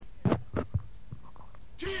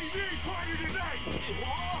tonight!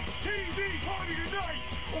 TV party tonight!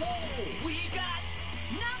 Oh, we got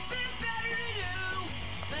nothing better to do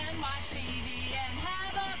than watch TV and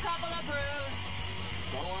have a couple of brews.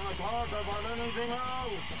 Don't want to talk about anything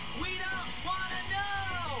else! We don't want to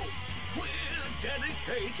know. We're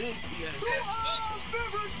dedicated, yes! To our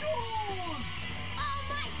favorite shows! Oh,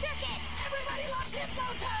 my circuits! Everybody loves Hippo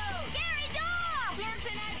Toes! Scary dog!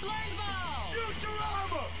 Dancing at Blurnsville!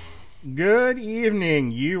 Futurama! Good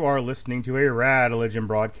evening. You are listening to a Rad Religion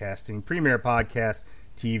Broadcasting premier podcast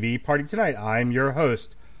TV party tonight. I'm your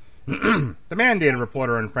host, the mandated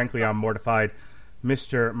reporter, and frankly, I'm mortified,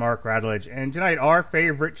 Mr. Mark Radledge. And tonight, our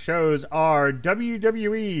favorite shows are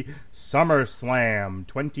WWE SummerSlam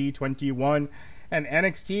 2021 and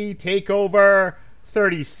NXT TakeOver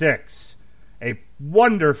 36. A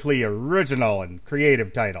wonderfully original and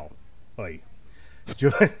creative title. Oy.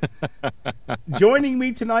 Joining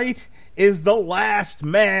me tonight is the last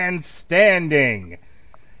man standing.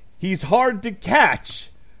 He's hard to catch,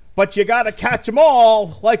 but you gotta catch 'em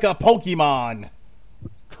all like a Pokemon.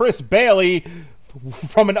 Chris Bailey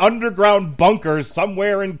from an underground bunker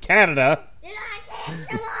somewhere in Canada. Did I catch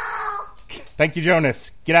them all? Thank you,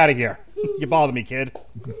 Jonas. Get out of here. You bother me, kid.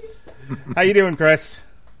 How you doing, Chris?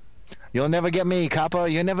 You'll never get me, Kappa.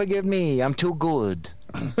 You never get me. I'm too good.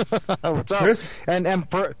 What's up? Chris? And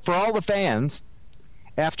for all the fans,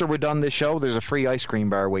 after we're done this show, there's a free ice cream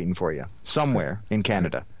bar waiting for you somewhere in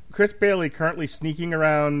Canada. Chris Bailey currently sneaking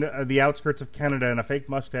around the outskirts of Canada in a fake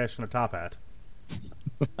mustache and a top hat.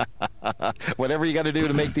 Whatever you got to do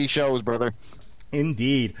to make these shows, brother.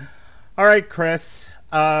 Indeed. All right, Chris.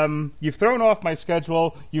 You've thrown off my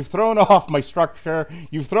schedule. You've thrown off my structure.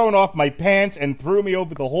 You've thrown off my pants and threw me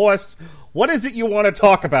over the horse. What is it you want to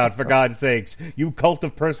talk about, for God's sakes? You cult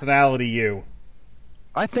of personality, you.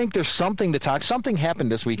 I think there's something to talk. Something happened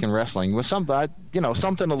this week in wrestling with something,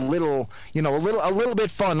 something a little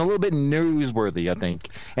bit fun, a little bit newsworthy. I think,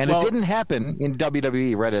 and it didn't happen in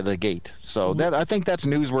WWE right out of the gate. So I think that's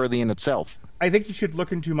newsworthy in itself. I think you should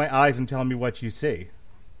look into my eyes and tell me what you see.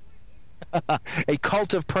 A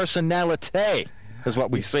cult of personality is what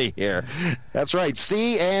we see here. That's right.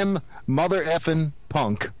 CM Mother Effin'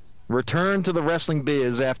 Punk returned to the wrestling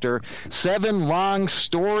biz after 7 long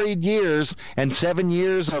storied years and 7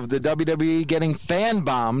 years of the WWE getting fan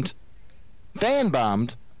bombed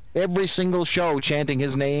every single show chanting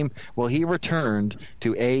his name. Well, he returned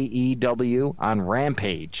to AEW on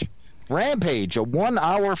Rampage, a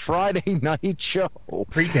 1-hour Friday night show.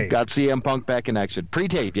 Pre-taped. Got CM Punk back in action.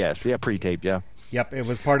 Pre-taped, yes. Yeah, pre-taped, yeah. Yep, it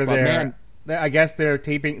was part of Man, I guess they're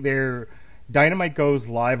taping their Dynamite goes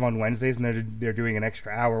live on Wednesdays, and they're doing an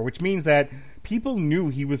extra hour, which means that people knew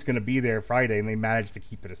he was going to be there Friday, and they managed to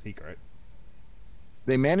keep it a secret.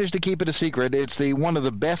 They managed to keep it a secret. It's one of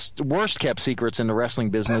the worst kept secrets in the wrestling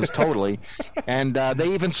business, totally. And they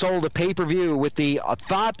even sold a pay-per-view with the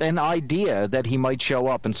thought and idea that he might show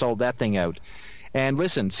up, and sold that thing out. And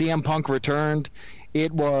listen, CM Punk returned.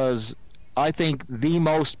 It was, I think, the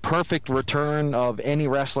most perfect return of any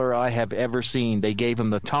wrestler I have ever seen. They gave him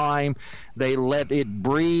the time. They let it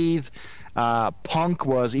breathe. Punk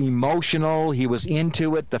was emotional. He was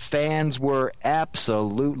into it. The fans were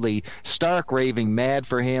absolutely stark raving mad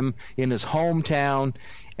for him in his hometown.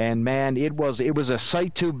 And man, it was a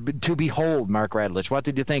sight to behold. Mark Radledge, what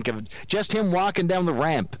did you think of just him walking down the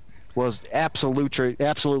ramp? Was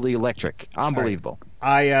absolutely electric, unbelievable.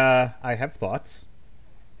 Right. I have thoughts.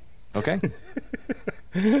 Okay.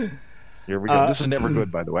 Here we go. This is never good,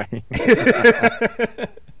 by the way.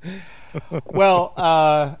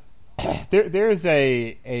 Well, there's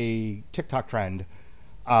a TikTok trend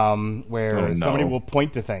where somebody will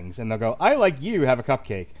point to things and they'll go, "I like you have a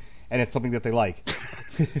cupcake," and it's something that they like.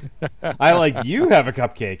 I like you have a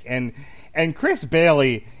cupcake, and Chris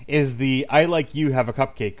Bailey is the I like you have a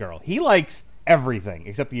cupcake girl. He likes everything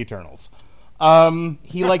except the Eternals.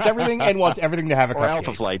 He likes everything and wants everything to have a cupcake. Or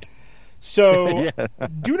Alpha Flight. So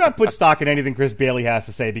do not put stock in anything Chris Bailey has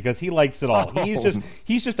to say, because he likes it all.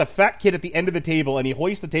 He's just a fat kid at the end of the table, and he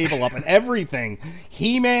hoists the table up and everything.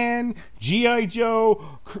 He-Man, G.I.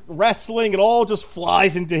 Joe, wrestling, it all just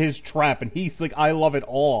flies into his trap, and he's like, I love it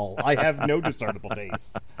all. I have no discernible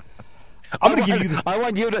taste. I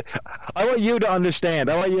want you to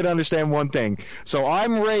understand. I want you to understand one thing. So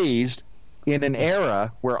I'm raised in an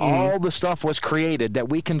era where all the stuff was created that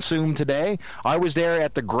we consume today. I was there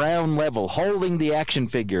at the ground level, holding the action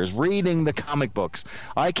figures, reading the comic books.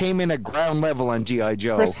 I came in at ground level on G.I.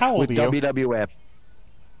 Joe. Chris, how old with are you? WWF.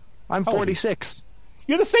 I'm 46.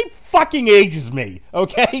 You're the same fucking age as me,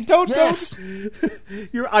 okay? Yes.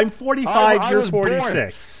 I'm 45, you're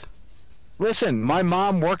 46. Listen, my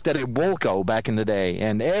mom worked at a Woolco back in the day,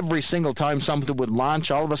 and every single time something would launch,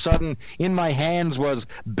 all of a sudden, in my hands was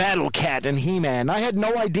Battle Cat and He-Man. I had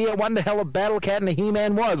no idea what in the hell a Battle Cat and a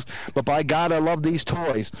He-Man was, but by God, I love these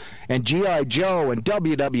toys. And G.I. Joe and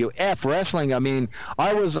WWF wrestling, I mean,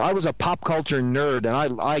 I was a pop culture nerd,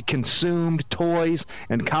 and I consumed toys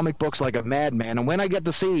and comic books like a madman. And when I get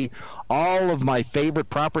to see all of my favorite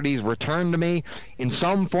properties returned to me in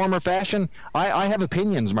some form or fashion, I have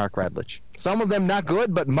opinions, Mark Radlich. Some of them not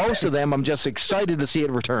good, but most of them I'm just excited to see it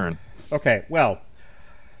return. Okay, well,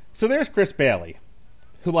 so there's Chris Bailey,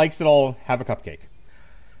 who likes it all, have a cupcake.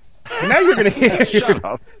 But now you're going to hear... Shut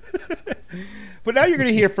up. But now you're going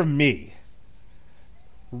to hear from me,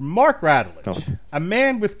 Mark Radlich, a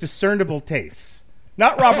man with discernible tastes.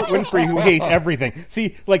 Not Robert Winfrey, who hates everything.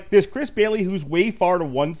 See, like, there's Chris Bailey, who's way far to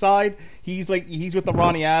one side. He's with the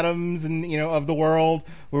Ronnie Adams and, of the world,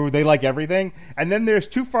 where they like everything. And then there's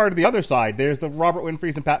too far to the other side. There's the Robert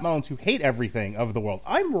Winfreys and Pat Mullins, who hate everything of the world.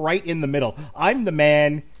 I'm right in the middle. I'm the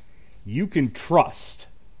man you can trust.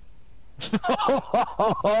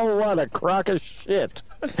 Oh, what a crock of shit.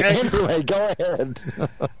 Anyway, go ahead.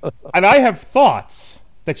 And I have thoughts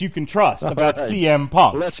that you can trust about right. CM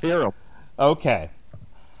Punk. Let's hear them. Okay.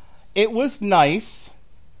 It was nice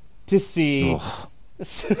to see...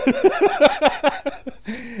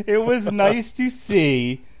 It was nice to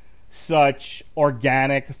see such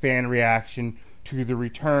organic fan reaction to the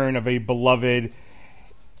return of a beloved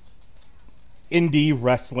indie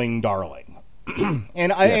wrestling darling.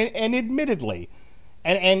 And admittedly,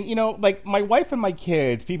 like my wife and my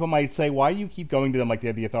kids, people might say, why do you keep going to them like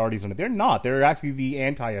they're the authorities on it? They're not. They're actually the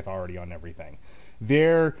anti-authority on everything.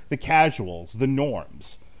 They're the casuals, the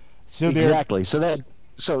norms. So exactly. So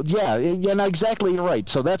yeah, no, exactly. You're right.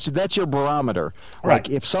 So that's your barometer. Right. Like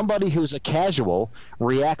if somebody who's a casual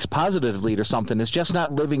reacts positively to something, it's just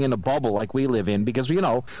not living in a bubble like we live in, because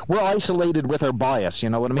we're isolated with our bias. You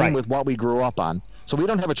know what I mean? Right. With what we grew up on. So we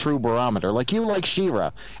don't have a true barometer. Like you like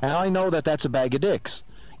She-Ra, and I know that that's a bag of dicks.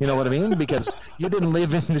 You know what I mean? Because you didn't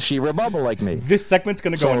live in the She-Ra bubble like me. This segment's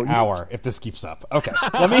going to go an hour if this keeps up. Okay,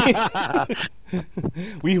 let me.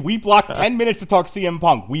 we blocked 10 minutes to talk CM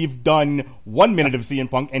Punk. We've done 1 minute of CM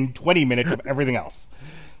Punk and 20 minutes of everything else.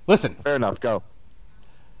 Listen. Fair enough. Go.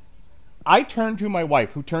 I turned to my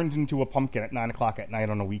wife, who turns into a pumpkin at 9 o'clock at night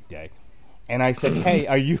on a weekday, and I said, "Hey,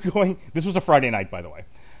 are you going?" This was a Friday night, by the way.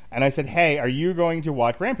 And I said, "Hey, are you going to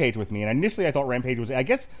watch Rampage with me?" And initially I thought Rampage was... I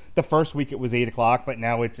guess the first week it was 8 o'clock, but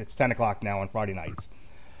now it's 10 o'clock now on Friday nights.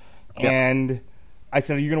 Yep. And I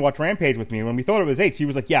said, "Are you going to watch Rampage with me?" And when we thought it was 8, she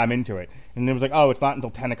was like, "Yeah, I'm into it." And it was like, "Oh, it's not until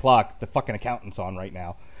 10 o'clock. The fucking accountant's on right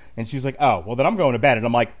now." And she's like, "Oh, well, then I'm going to bed." And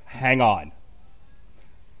I'm like, "Hang on.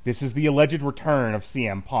 This is the alleged return of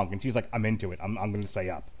CM Punk." And she's like, "I'm into it. I'm going to stay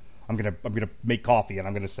up. I'm going to make coffee, and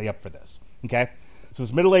I'm going to stay up for this." Okay? So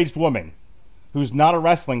this middle-aged woman, who's not a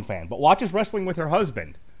wrestling fan, but watches wrestling with her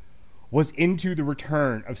husband, was into the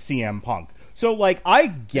return of CM Punk. So, like, I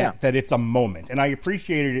get that it's a moment, and I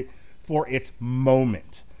appreciated it for its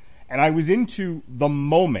moment. And I was into the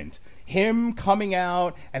moment. Him coming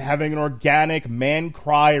out and having an organic man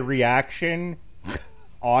cry reaction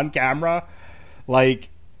on camera.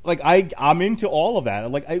 I'm into all of that.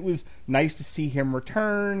 Like, it was nice to see him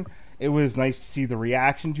return. It was nice to see the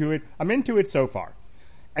reaction to it. I'm into it so far.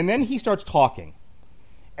 And then he starts talking.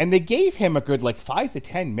 And they gave him a good, 5 to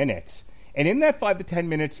 10 minutes. And in that 5 to 10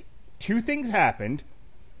 minutes, two things happened.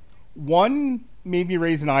 One made me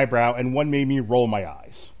raise an eyebrow, and one made me roll my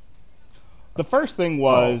eyes. The first thing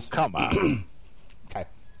was... Oh, come on. Okay.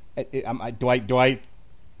 Do I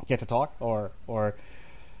get to talk? Or...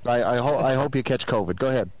 I hope you catch COVID. Go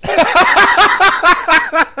ahead.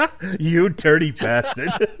 You dirty bastard.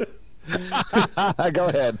 Go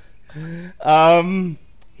ahead.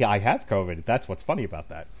 Yeah, I have COVID. That's what's funny about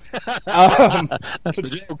that. That's the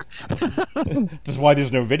joke. This is why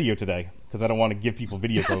there's no video today, because I don't want to give people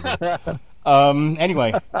video COVID.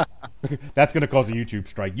 Anyway, that's going to cause a YouTube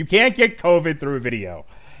strike. You can't get COVID through a video.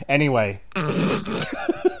 Anyway.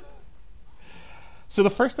 So the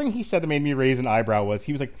first thing he said that made me raise an eyebrow was,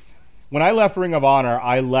 he was like, "When I left Ring of Honor,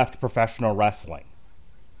 I left professional wrestling."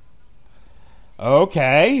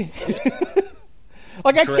 Okay.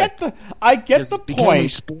 Correct. I get the became point. a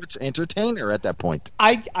sports entertainer at that point.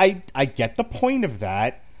 I get the point of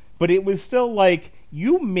that, but it was still like,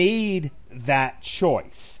 you made that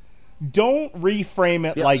choice. Don't reframe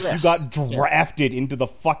it you got drafted into the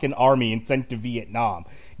fucking army and sent to Vietnam.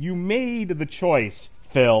 You made the choice,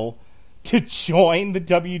 Phil, to join the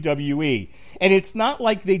WWE. And it's not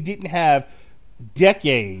like they didn't have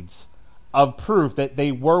decades of proof that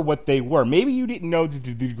they were what they were. Maybe you didn't know the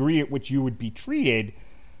degree at which you would be treated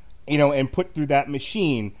and put through that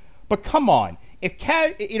machine. But come on,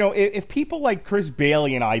 if people like Chris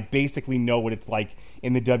Bailey and I basically know what it's like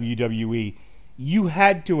in the WWE, you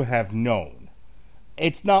had to have known.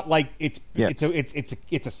 It's not like it's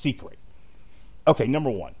a secret. Okay, number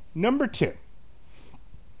one. Number two,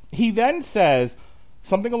 he then says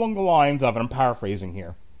something along the lines of, and I'm paraphrasing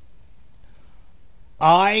here,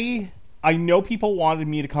 I know people wanted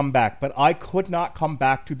me to come back, but I could not come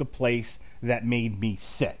back to the place that made me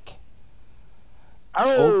sick.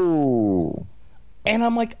 Oh. And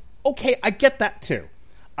I'm like, okay, I get that too.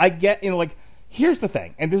 I get, here's the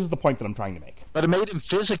thing, and this is the point that I'm trying to make. But it made him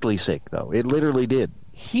physically sick, though. It literally did.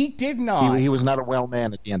 He did not. He was not a well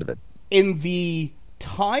man at the end of it. In the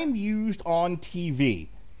time used on TV,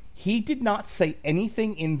 he did not say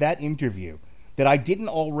anything in that interview that I didn't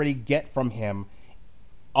already get from him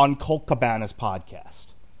on Colt Cabana's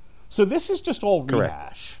podcast. So this is just all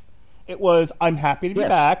rehash. It was, I'm happy to be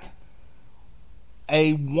back.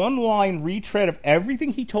 A one-line retread of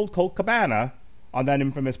everything he told Colt Cabana on that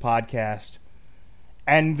infamous podcast.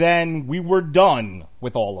 And then we were done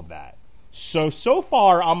with all of that. So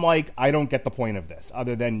far, I'm like, I don't get the point of this,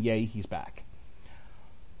 other than, yay, he's back.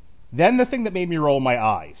 Then the thing that made me roll my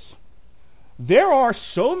eyes. There are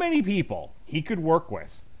so many people he could work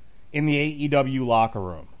with in the AEW locker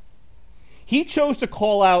room. He chose to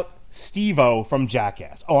call out Steve-O from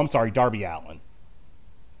Jackass. Oh, I'm sorry, Darby Allin.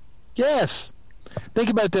 Yes. Think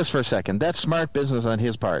about this for a second. That's smart business on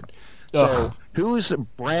his part. So, who's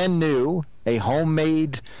brand new, a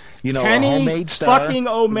homemade, Kenny a homemade star? Fucking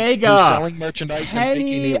Omega. Who's selling merchandise.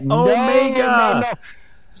 Kenny and Omega. No.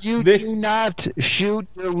 You do not shoot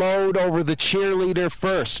your load over the cheerleader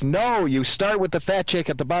first. No, you start with the fat chick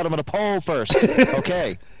at the bottom of the pole first.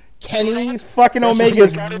 Okay. Kenny fucking Omega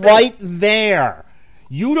is right there.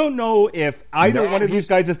 You don't know if either one of these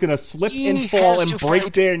guys is going to slip and fall and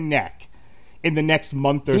break their neck in the next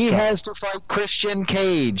month or so. He has to fight Christian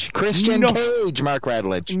Cage. Cage, Mark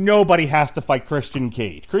Radulich. Nobody has to fight Christian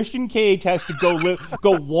Cage. Christian Cage has to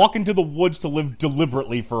go walk into the woods to live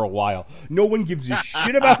deliberately for a while. No one gives a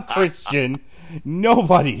shit about Christian.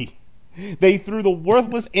 Nobody. They threw the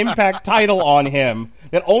worthless Impact title on him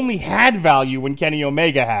that only had value when Kenny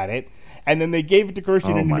Omega had it, and then they gave it to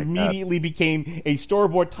Christian, and it immediately became a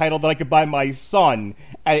store-bought title that I could buy my son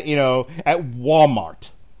at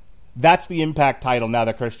Walmart. That's the Impact title now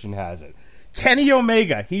that Christian has it. Kenny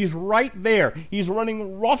Omega, he's right there. He's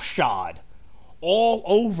running roughshod all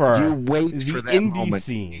over the indie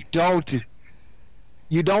scene.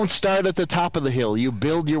 You don't start at the top of the hill. You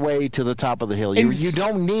build your way to the top of the hill. You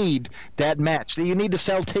don't need that match. You need to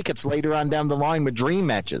sell tickets later on down the line with dream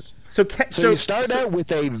matches. So you start out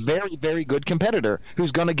with a very, very good competitor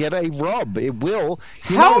who's going to get a rub. It will.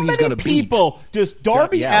 How many people does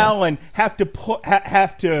Darby Allin have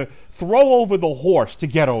to throw over the horse to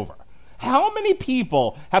get over? How many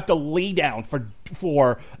people have to lay down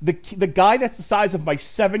for the guy that's the size of my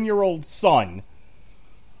 7-year-old son,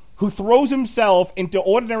 who throws himself into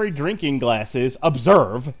ordinary drinking glasses,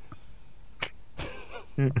 observe?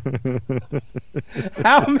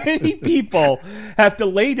 How many people have to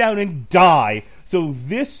lay down and die so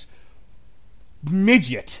this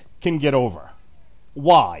midget can get over?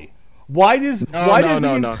 Why?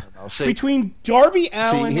 No. Between Darby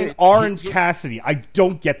Allin and Orange Cassidy, I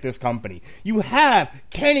don't get this company. You have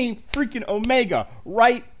Kenny freaking Omega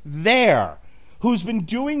right there, who's been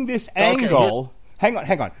doing this angle. Hang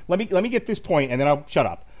on. Let me get this point, and then I'll shut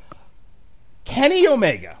up. Kenny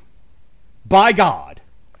Omega, by God,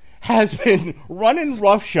 has been running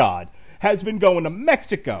roughshod, has been going to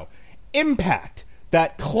Mexico, Impact,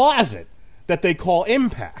 that closet that they call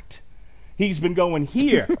Impact. He's been going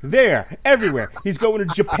here, there, everywhere. He's going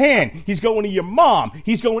to Japan. He's going to your mom.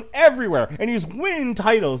 He's going everywhere, and he's winning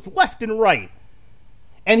titles left and right.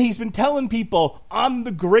 And he's been telling people, I'm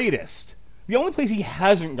the greatest. The only place he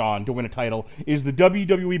hasn't gone to win a title is the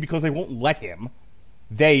WWE because they won't let him.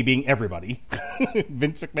 They being everybody.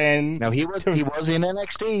 Vince McMahon. No, he was in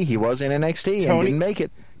NXT. He was in NXT and didn't make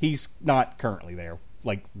it. He's not currently there,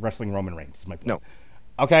 like wrestling Roman Reigns is my point. No.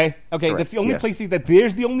 Okay, correct. That's the only place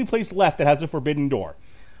there's the only place left that has a forbidden door.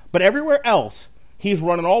 But everywhere else, he's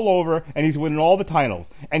running all over and he's winning all the titles.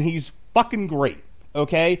 And he's fucking great.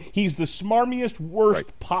 Okay? He's the smarmiest,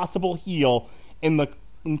 worst possible heel in the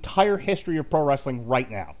entire history of pro wrestling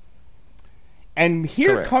right now. And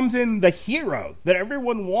here comes in the hero that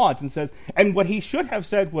everyone wants and says, and what he should have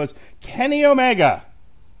said was, Kenny Omega,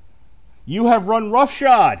 you have run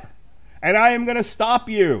roughshod, and I am going to stop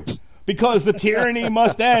you because the tyranny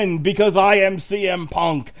must end because I am CM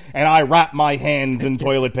Punk and I wrap my hands in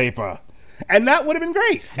toilet paper. And that would have been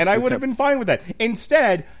great, and I would have been fine with that.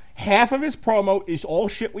 Instead, half of his promo is all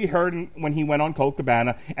shit we heard when he went on Colt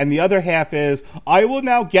Cabana, and the other half is, I will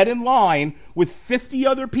now get in line with 50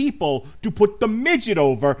 other people to put the midget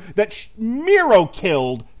over that Miro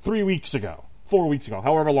killed 4 weeks ago,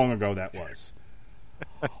 however long ago that was.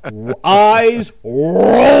 Eyes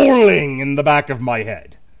rolling in the back of my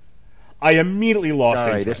head. I immediately lost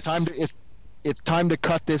interest. All right, it's time to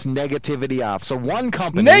cut this negativity off. So one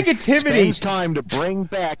company spends time to bring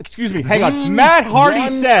back... Excuse me, hang on. Matt Hardy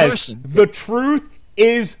says the truth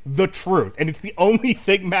is the truth. And it's the only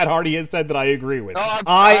thing Matt Hardy has said that I agree with.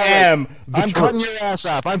 I'm cutting your ass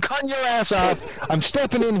off. I'm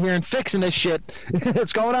stepping in here and fixing this shit.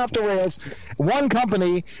 It's going off the rails. One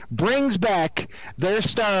company brings back their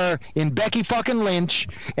star in Becky fucking Lynch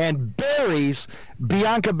and buries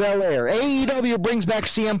Bianca Belair. AEW brings back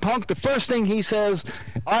CM Punk. The first thing he says,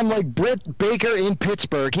 I'm like Britt Baker in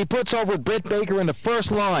Pittsburgh. He puts over Britt Baker in the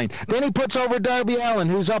first line. Then he puts over Darby Allin,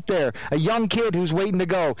 who's up there, a young kid who's waiting to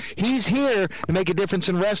go. He's here to make a difference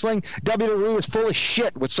in wrestling. WWE is full of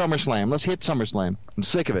shit with SummerSlam. Let's hit SummerSlam. I'm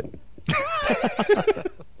sick of it.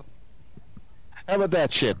 How about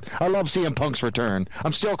that shit? I love CM Punk's return.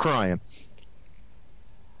 I'm still crying.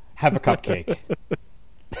 Have a cupcake.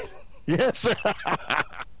 Yes.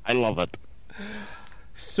 I love it.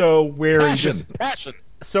 So we're Passion.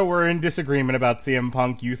 So we're in disagreement about CM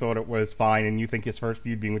Punk. You thought it was fine, and you think his first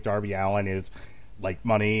feud being with Darby Allin is like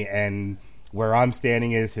money, and where I'm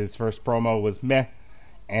standing is his first promo was meh,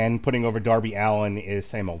 and putting over Darby Allin is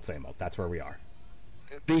same old, same old. That's where we are.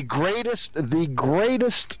 The greatest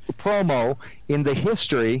promo in the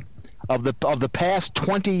history of the past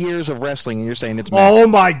 20 years of wrestling, and you're saying it's meh. Oh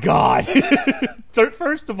my God. So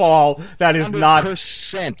first of all, that is 100%. Not.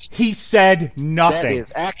 He said nothing. That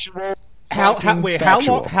is actual.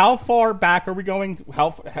 How far back are we going?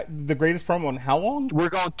 The greatest promo in how long? We're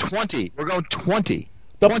going 20.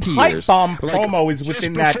 The 20 pipe years. bomb promo is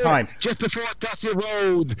within that time. Just before Dusty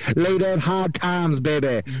Rhodes laid out hard times,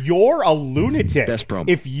 baby. You're a lunatic. Best promo.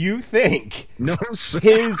 If you think no, sir.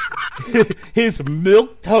 his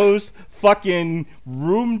milquetoast fucking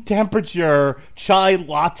room temperature chai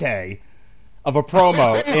latte of a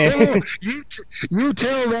promo. You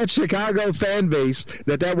tell that Chicago fan base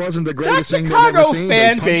that wasn't the greatest thing they've ever That Chicago seen.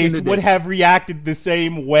 fan base would have reacted the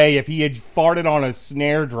same way if he had farted on a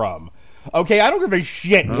snare drum. Okay, I don't give a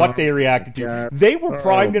shit what they reacted to. God. They were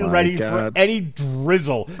primed and ready God. for any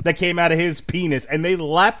drizzle that came out of his penis, and they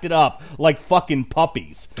lapped it up like fucking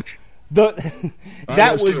puppies.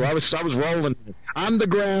 I was rolling on the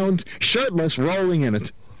ground, shirtless, rolling in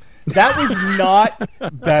it. That was not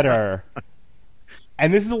better.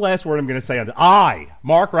 And this is the last word I'm going to say on this. I,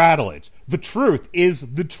 Mark Radulich, the truth is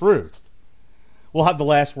the truth. We'll have the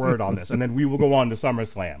last word on this, and then we will go on to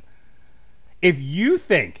SummerSlam. If you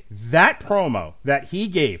think that promo that he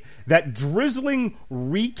gave, that drizzling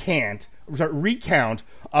recount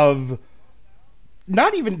of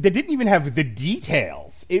not even, they didn't even have the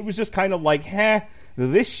details. It was just kind of like,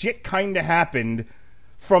 this shit kind of happened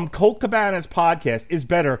from Colt Cabana's podcast is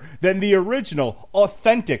better than the original,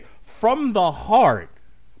 authentic, from the heart,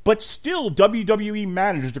 but still WWE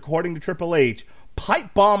managed, according to Triple H,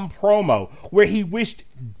 pipe bomb promo where he wished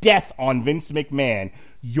death on Vince McMahon.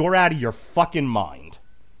 You're out of your fucking mind.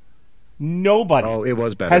 Nobody it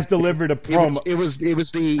was better. has delivered a promo. It was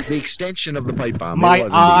the extension of the pipe bomb. My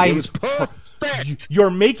eyes. It was perfect.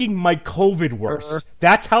 You're making my COVID worse.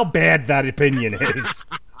 That's how bad that opinion is.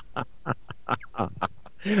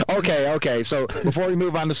 Okay. So before we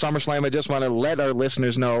move on to SummerSlam, I just want to let our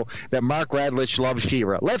listeners know that Mark Radulich loves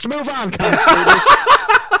She-Ra. Let's move on, commentators.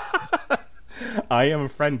 I am a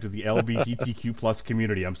friend to the LGBTQ plus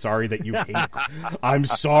community. I'm sorry that you hate. I'm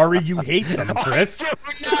sorry you hate them, Chris.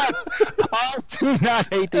 I do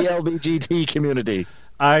not hate the LGBT community.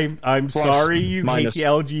 I'm sorry you minus. hate the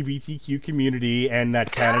LGBTQ community and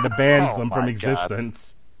that Canada bans them from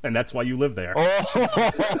existence, and that's why you live there.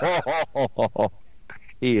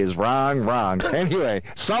 He is wrong. Anyway,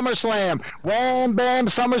 SummerSlam. Wham, bam,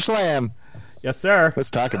 SummerSlam. Yes, sir.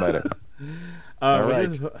 Let's talk about it. All right.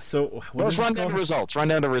 Let's run down the results. Run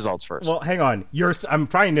down the results first. Well, hang on. I'm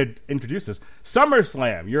trying to introduce this.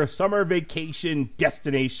 SummerSlam, your summer vacation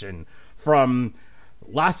destination from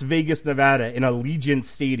Las Vegas, Nevada in Allegiant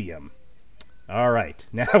Stadium. All right.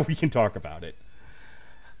 Now we can talk about it.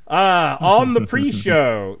 On the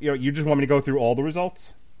pre-show, you just want me to go through all the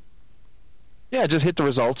results? Yeah, just hit the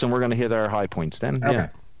results, and we're going to hit our high points then. Okay. Yeah.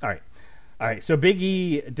 All right. So Big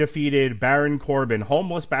E defeated Baron Corbin,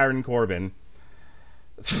 homeless Baron Corbin.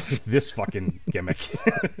 This fucking gimmick.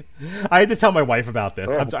 I had to tell my wife about this.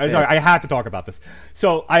 I'm sorry, I have to talk about this.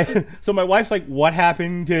 So my wife's like, what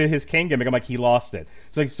happened to his Kane gimmick? I'm like, he lost it.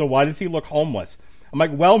 She's like, so why does he look homeless? I'm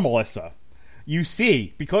like, well, Melissa, you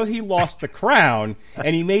see, because he lost the crown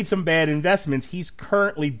and he made some bad investments, he's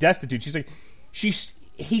currently destitute. She's like,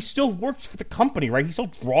 he still works for the company, right? He's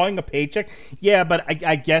still drawing a paycheck. Yeah, but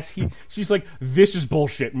I guess she's like, this is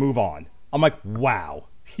bullshit. Move on. I'm like, wow.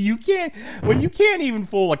 You can't even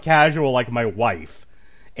fool a casual like my wife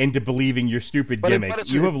into believing your stupid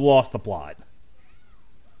gimmick. You have lost the plot.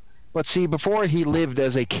 But see, before he lived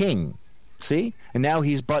as a king, see? And now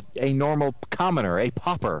he's but a normal commoner, a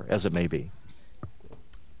pauper, as it may be.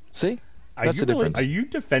 See? That's the difference. Are you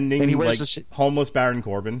defending like homeless Baron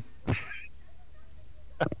Corbin?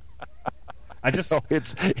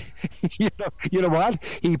 It's you know what?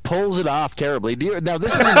 He pulls it off terribly. Now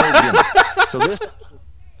this is an old gimmick.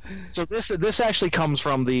 So this actually comes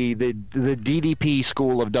from the DDP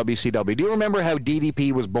school of WCW. Do you remember how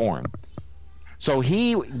DDP was born? So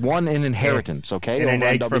he won an inheritance, okay, over on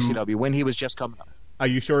WCW when he was just coming up. Are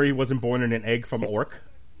you sure he wasn't born in an egg from Orc?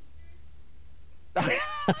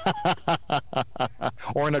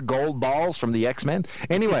 Or in a gold balls from the X-Men.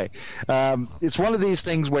 Anyway, it's one of these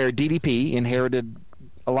things where DDP inherited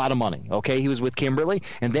a lot of money, okay? He was with Kimberly,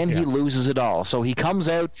 and then he loses it all. So he comes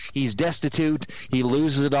out, he's destitute, he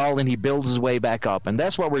loses it all, and he builds his way back up. And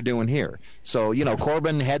that's what we're doing here. So,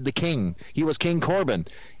 Corbin had the king. He was King Corbin,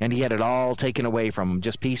 and he had it all taken away from him,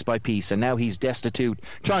 just piece by piece. And now he's destitute,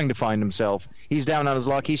 trying to find himself. He's down on his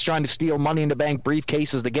luck. He's trying to steal money in the bank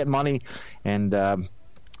briefcases to get money. And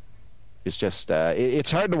it's just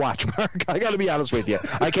it's hard to watch, Mark. I got to be honest with you.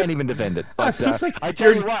 I can't even defend it. But I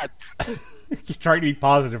tell you what. You're trying to be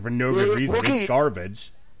positive for no good reason. It's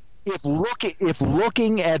garbage. If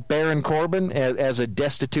looking at Baron Corbin as a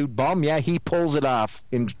destitute bum, yeah, he pulls it off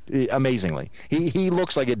amazingly. He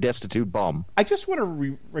looks like a destitute bum. I just want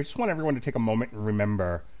everyone to take a moment and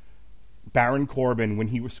remember Baron Corbin when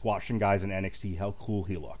he was squashing guys in NXT. How cool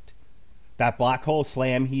he looked. That black hole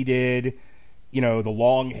slam he did. The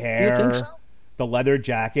long hair. You think so? The leather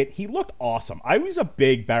jacket. He looked awesome. I was a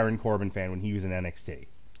big Baron Corbin fan when he was in NXT.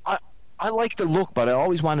 I like the look, but I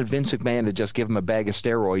always wanted Vince McMahon to just give him a bag of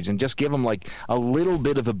steroids and just give him like a little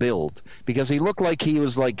bit of a build, because he looked like he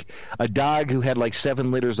was like a dog who had like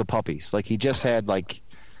 7 litters of puppies. Like he just had like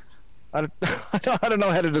I don't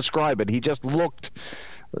know how to describe it. He just looked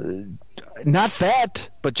not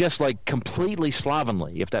fat, but just like completely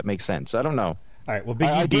slovenly, if that makes sense. I don't know. All right. Well, Big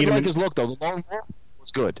E I beat did him. like his look though. The long hair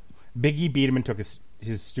was good. Big E beat him and took his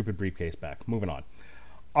stupid briefcase back. Moving on.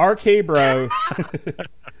 RK Bro.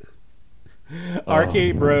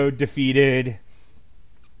 RK Bro defeated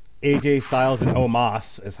AJ Styles and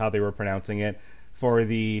Omos, is how they were pronouncing it, for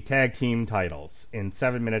the tag team titles in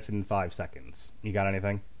 7 minutes and 5 seconds. You got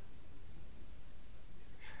anything?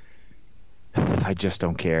 I just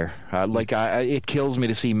don't care. It kills me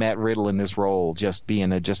to see Matt Riddle in this role just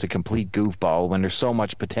being just a complete goofball when there's so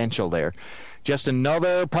much potential there. Just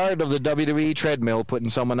another part of the WWE treadmill, putting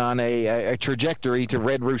someone on a trajectory to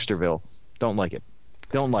Red Roosterville. Don't like it.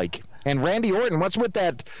 Don't like. And Randy Orton, what's with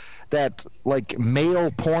that like male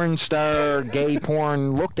porn star, gay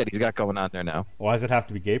porn look that he's got going on there now? Why does it have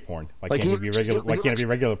to be gay porn? Why can't it be regular? Why can't it be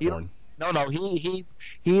regular porn? No. He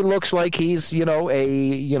looks like he's a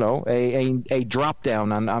drop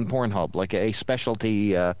down on Pornhub, like a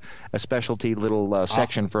specialty little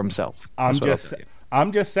section for himself. I'm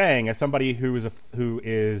just saying, as somebody who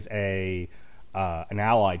is an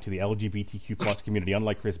ally to the LGBTQ plus community,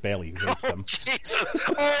 unlike Chris Bailey, who hates them. Jesus!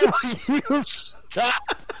 Oh, you stop!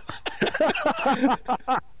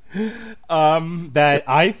 That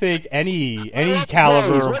I think any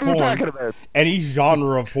caliber of porn, any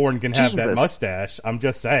genre of porn can have that mustache. I'm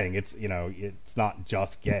just saying, it's not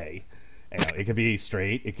just gay. It could be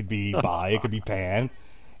straight, it could be bi, it could be pan.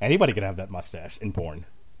 Anybody can have that mustache in porn,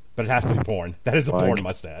 but it has to be porn. That is a porn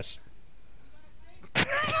mustache.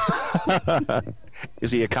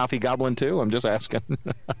 Is he a coffee goblin too? I'm just asking.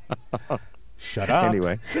 Shut up.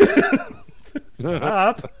 Anyway. Shut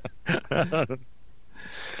up.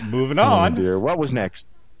 Moving on. Oh dear. What was next?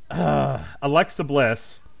 Alexa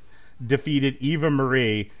Bliss defeated Eva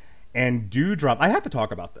Marie and Doudrop. I have to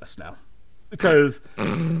talk about this now because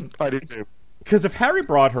I do too. Because if Harry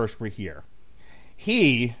Broadhurst were here,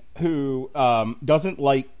 he who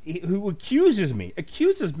who accuses me.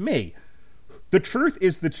 The truth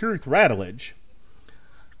is the truth, Rattledge,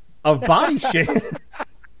 of body shaming.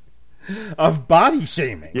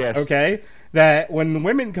 Yes. Okay? That when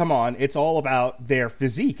women come on, it's all about their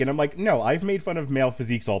physique. And I'm like, no, I've made fun of male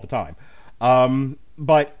physiques all the time.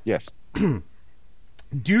 But yes.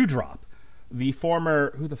 Dewdrop, the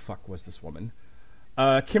former, who the fuck was this woman?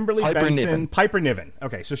 Kimberly Piper Benson. Niven. Piper Niven.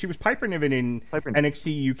 Okay, so she was Piper Niven in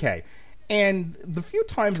NXT UK. And the few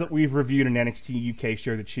times that we've reviewed an NXT UK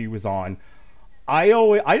show that she was on, I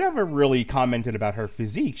never really commented about her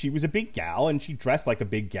physique. She was a big gal, and she dressed like a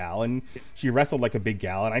big gal, and she wrestled like a big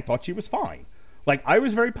gal, and I thought she was fine. Like, I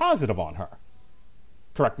was very positive on her.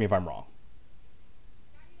 Correct me if I'm wrong.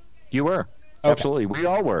 You were. Okay. Absolutely. We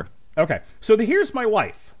all were. Okay, so here's my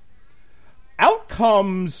wife. Out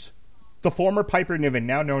comes the former Piper Niven,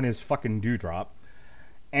 now known as fucking Dewdrop,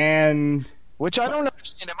 and... Which I don't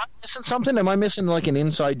understand. Am I missing something? Am I missing like an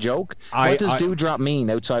inside joke? What does Dewdrop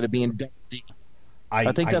mean outside of being D?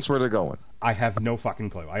 I think that's where they're going. I have no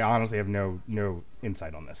fucking clue. I honestly have no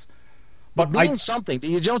insight on this. But means something.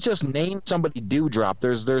 You don't just name somebody Dewdrop.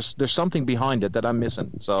 There's something behind it that I'm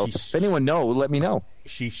missing. So if anyone knows, let me know.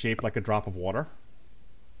 She's shaped like a drop of water.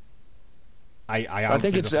 I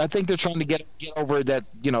think they're trying to get over that.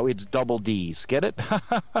 You know, it's double D's. Get it?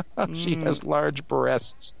 She has large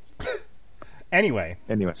breasts. Anyway,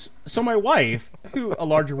 so my wife, who a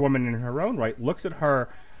larger woman in her own right, looks at her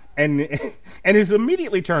and is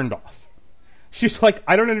immediately turned off. She's like,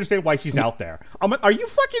 I don't understand why she's out there. I'm like, are you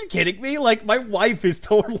fucking kidding me? Like, my wife is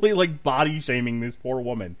totally, like, body shaming this poor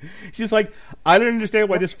woman. She's like, I don't understand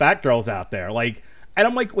why this fat girl's out there. Like, and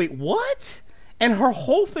I'm like, wait, what? And her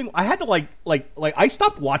whole thing, I had to, like, I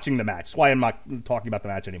stopped watching the match. That's why I'm not talking about the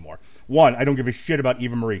match anymore. One, I don't give a shit about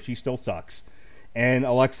Eva Marie. She still sucks. And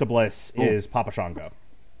Alexa Bliss is Papa Shango.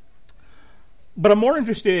 But I'm more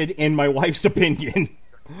interested in my wife's opinion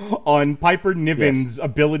on Piper Niven's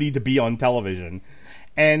ability to be on television.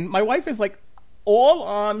 And my wife is like, all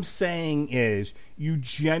I'm saying is you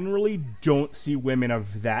generally don't see women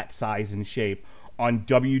of that size and shape on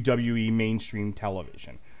WWE mainstream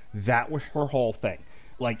television. That was her whole thing.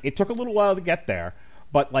 Like, it took a little while to get there.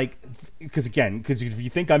 But, like, because if you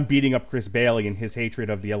think I'm beating up Chris Bailey and his hatred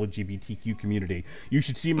of the LGBTQ community, you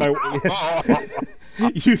should see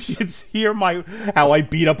you should hear how I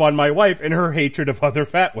beat up on my wife and her hatred of other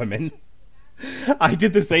fat women. I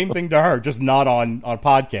did the same thing to her, just not on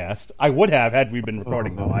podcast. I would have had we been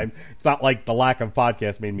recording, though. It's not like the lack of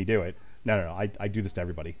podcast made me do it. No. I do this to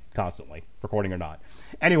everybody, constantly, recording or not.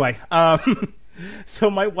 Anyway, so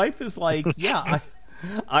my wife is like, yeah,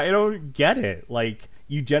 I don't get it. Like,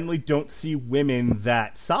 you generally don't see women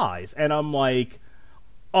that size. And I'm like,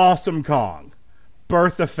 Awesome Kong,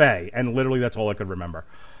 Bertha Faye, and literally that's all I could remember.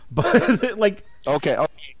 But, like...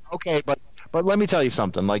 Okay, but let me tell you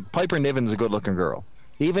something. Like, Piper Niven's a good-looking girl.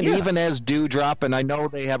 Even as Dewdrop, and I know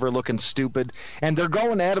they have her looking stupid, and they're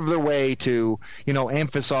going out of their way to, you know,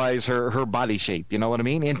 emphasize her body shape, you know what I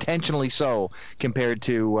mean? Intentionally so, compared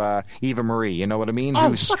to Eva Marie, you know what I mean?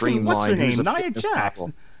 Who's streamlined. What's her name? Nia Jax.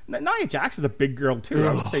 Nia Jax is a big girl, too.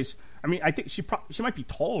 I would say. I think she might be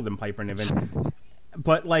taller than Piper Niven.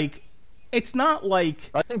 But, like, it's not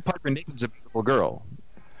like... I think Piper Niven's a beautiful girl.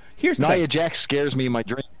 Here's the Nia thing. Jax scares me in my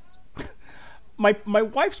dreams. My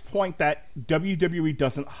wife's point that WWE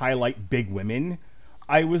doesn't highlight big women,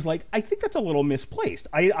 I was like, I think that's a little misplaced.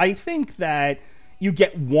 I think that you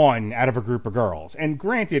get one out of a group of girls. And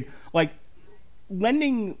granted, like,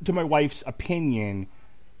 lending to my wife's opinion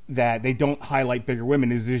that they don't highlight bigger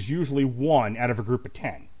women is there's usually one out of a group of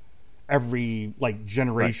 10 every, like,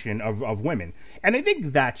 generation of women. And I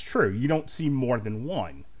think that's true. You don't see more than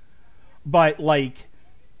one. But, like,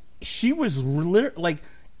 she was literally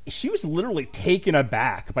taken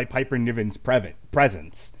aback by Piper Niven's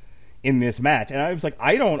presence in this match. And I was like,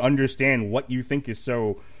 I don't understand what you think is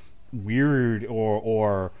so weird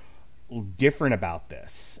or different about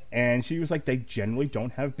this. And she was like, they generally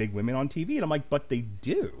don't have big women on TV. And I'm like, but they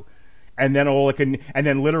do. And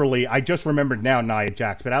then literally, I just remembered now Nia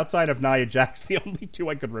Jax. But outside of Nia Jax, the only two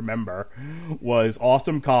I could remember was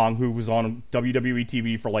Awesome Kong, who was on WWE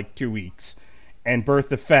TV for like 2 weeks, and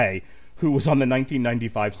Bertha Faye, who was on the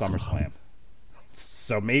 1995 SummerSlam.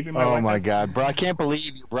 So maybe my wife... Oh, my God. Bro, I can't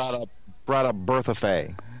believe you brought up Bertha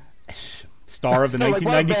Faye. Star of the 1995... Like,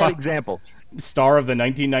 what a bad example. Star of the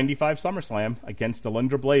 1995 SummerSlam against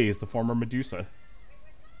Alundra Blaze, the former Medusa.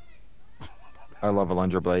 I love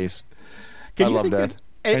Alundra Blaze. I love that.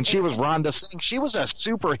 And she was Rhonda Singh. She was a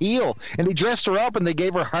super heel. And he dressed her up, and they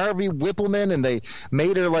gave her Harvey Whippleman, and they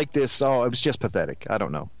made her like this. Oh, it was just pathetic. I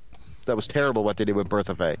don't know. That was terrible what they did with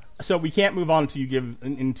Bertha Faye. So we can't move on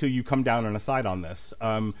until you come down on a side on this.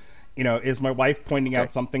 You know, is my wife pointing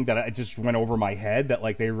out something that I just went over my head, that,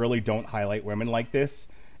 like, they really don't highlight women like this?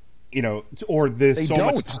 You know, or there's they so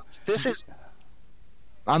don't. much... This is...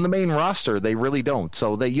 On the main roster, they really don't.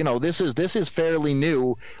 So they, you know, this is fairly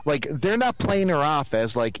new. Like, they're not playing her off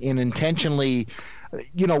as like an intentionally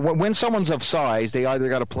when someone's of size, they either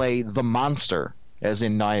got to play the monster, as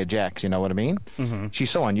in Nia Jax, you know what I mean? Mm-hmm.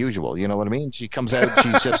 She's so unusual, you know what I mean? She comes out,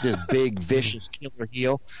 she's just this big, vicious killer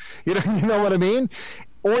heel. You know what I mean?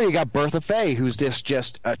 Or you got Bertha Faye, who's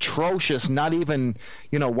just atrocious, not even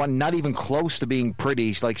close to being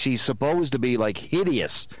pretty. Like, she's supposed to be, like,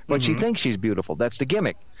 hideous, but she thinks she's beautiful. That's the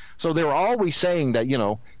gimmick. So they were always saying that,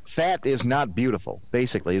 fat is not beautiful,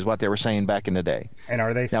 basically, is what they were saying back in the day. And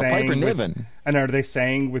are they now, saying Piper Niven? And are they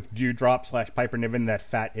saying with Dewdrop / Piper Niven that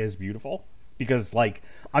fat is beautiful? Because, like,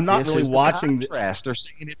 I'm not really watching the contrast. They're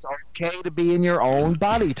saying it's okay to be in your own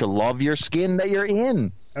body, to love your skin that you're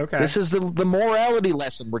in. Okay. This is the morality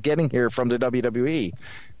lesson we're getting here from the WWE,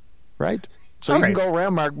 right? So you can go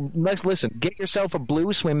around, Mark. Listen, get yourself a blue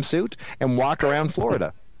swimsuit and walk around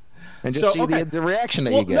Florida, and just see the reaction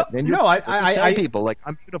that you get. I tell people, like,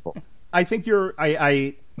 I'm beautiful. I think you're.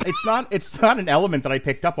 It's not an element that I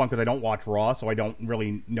picked up on because I don't watch Raw, so I don't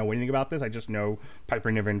really know anything about this. I just know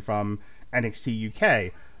Piper Niven from NXT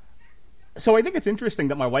UK. So I think it's interesting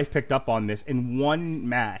that my wife picked up on this in one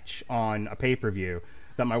match on a pay-per-view,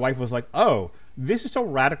 that my wife was like, oh, this is so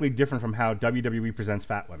radically different from how WWE presents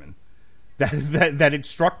fat women. That it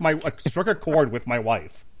struck a chord with my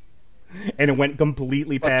wife. And it went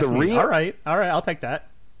completely past me. All right, I'll take that.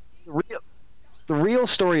 The real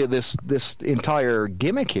story of this entire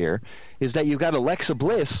gimmick here is that you've got Alexa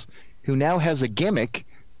Bliss, who now has a gimmick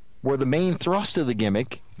where the main thrust of the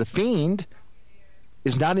gimmick, the Fiend,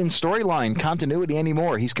 is not in storyline continuity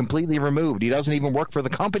anymore. He's completely removed. He doesn't even work for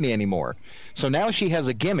the company anymore. So now she has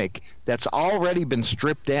a gimmick that's already been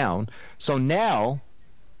stripped down. So now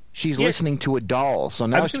she's listening to a doll. So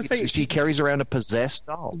now she carries around a possessed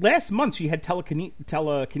doll. Last month she had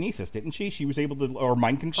telekinesis, didn't she? She was able to, or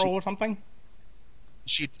mind control or something?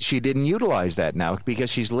 She didn't utilize that now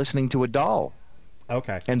because she's listening to a doll.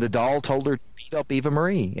 Okay. And the doll told her to beat up Eva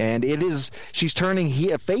Marie, and she's turning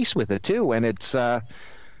a face with it too, and it's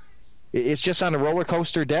just on a roller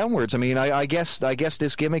coaster downwards. I mean, I guess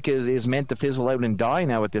this gimmick is meant to fizzle out and die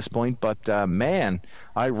now at this point, but man,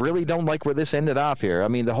 I really don't like where this ended off here. I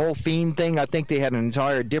mean, the whole Fiend thing, I think they had an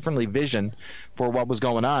entire differently vision for what was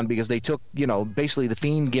going on, because they took, basically the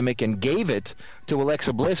Fiend gimmick and gave it to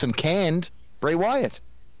Alexa Bliss and canned Bray Wyatt.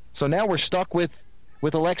 So now we're stuck with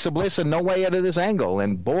Alexa Bliss and no way out of this angle.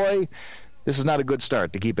 And boy, this is not a good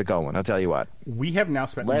start to keep it going, I'll tell you what. We have now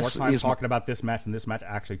spent more time talking about this match than this match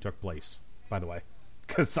actually took place, by the way.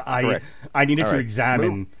 Because I needed to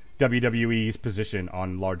examine WWE's position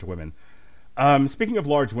on large women. Speaking of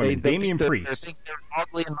large women, Damian Priest. They're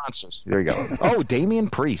ugly and monsters. There you go. Oh, Damian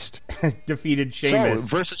Priest. defeated Sheamus.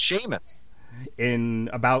 Versus Sheamus.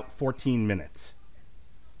 In about 14 minutes.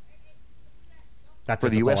 For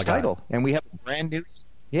the U.S. title. And we have a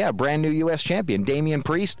brand new U.S. champion, Damian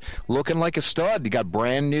Priest, looking like a stud. You got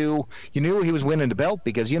brand new. You knew he was winning the belt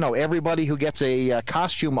because, everybody who gets a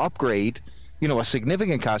costume upgrade, a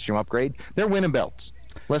significant costume upgrade, they're winning belts.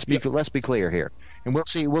 Let's be clear here. And we'll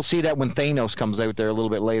see that when Thanos comes out there a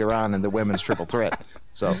little bit later on in the women's triple threat.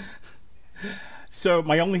 So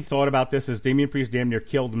my only thought about this is Damian Priest damn near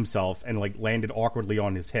killed himself and landed awkwardly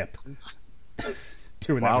on his hip.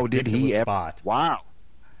 Wow, did he spot. Wow.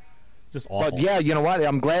 Just awful. But yeah, you know what?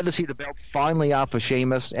 I'm glad to see the belt finally off of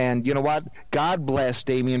Sheamus. And you know what? God bless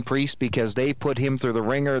Damian Priest, because they put him through the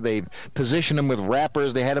ringer. They've positioned him with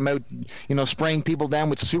rappers. They had him out, spraying people down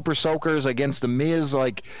with super soakers against The Miz.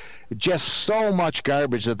 Just so much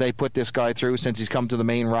garbage that they put this guy through since he's come to the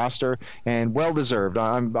main roster. And well deserved.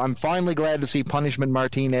 I'm finally glad to see Punishment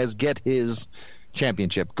Martinez get his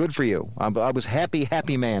championship. Good for you. I was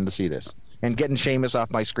happy man to see this. And getting Sheamus off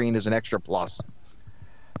my screen is an extra plus.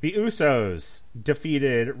 The Usos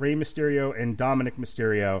defeated Rey Mysterio and Dominic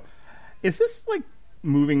Mysterio. Is this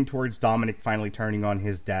moving towards Dominic finally turning on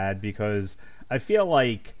his dad? Because I feel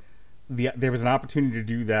like there was an opportunity to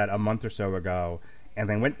do that a month or so ago, and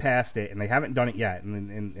they went past it, and they haven't done it yet,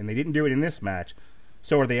 and they didn't do it in this match.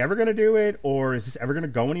 So are they ever going to do it, or is this ever going to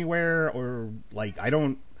go anywhere? Or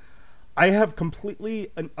I have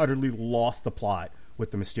completely and utterly lost the plot with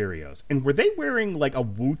the Mysterios. And were they wearing a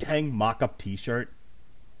Wu-Tang mock-up t-shirt?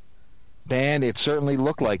 Man, it certainly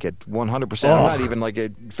looked like it, 100%. I'm not even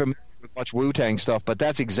familiar with much Wu-Tang stuff, but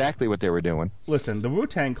that's exactly what they were doing. Listen, the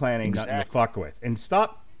Wu-Tang Clan ain't nothing to fuck with. And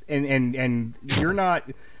stop, and you're not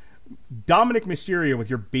Dominic Mysterio with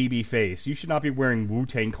your baby face. You should not be wearing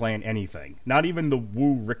Wu-Tang Clan anything. Not even the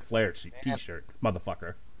Wu Ric Flair t-shirt,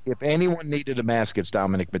 motherfucker. If anyone needed a mask, it's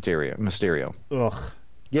Dominic Mysterio. Ugh.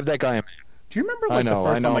 Give that guy a mask. Do you remember the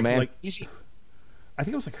first time man. I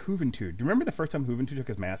think it was Juventud. Do you remember the first time Juventud took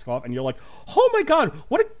his mask off and you're like, oh my god,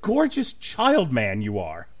 what a gorgeous child man you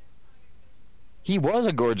are? He was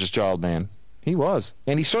a gorgeous child, man. He was,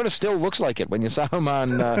 and he sort of still looks like it when you saw him on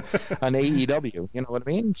AEW. You know what I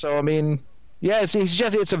mean? So I mean, yeah,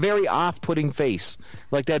 it's a very off-putting face.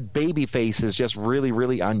 Like that baby face is just really,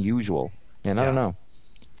 really unusual. And I don't know.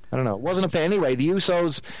 Wasn't a fan. Anyway, the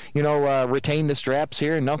Usos, retain the straps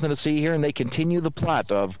here, nothing to see here, and they continue the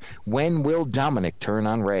plot of when will Dominic turn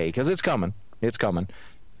on Ray? Because it's coming. It's coming.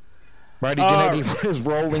 Marty Jannetty is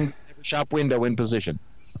rolling the shop window in position.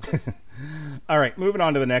 All right, moving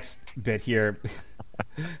on to the next bit here.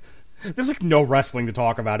 There's like no wrestling to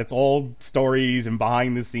talk about. It's all stories and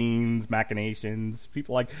behind the scenes machinations.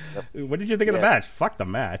 People like, what did you think of the match? Fuck the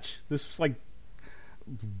match. This was like,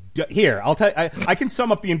 here, I'll tell you, I can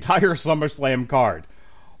sum up the entire SummerSlam card.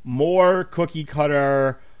 More cookie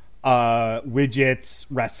cutter widgets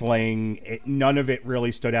wrestling. None of it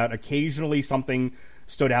really stood out. Occasionally something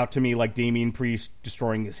stood out to me, like Damian Priest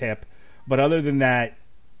destroying his hip. But other than that,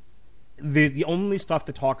 the only stuff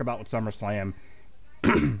to talk about with SummerSlam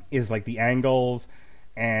is like the angles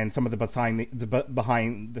and some of the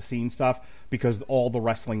behind the scenes stuff, because all the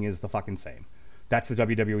wrestling is the fucking same. That's the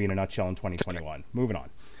WWE in a nutshell in 2021. Moving on.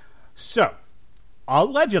 So,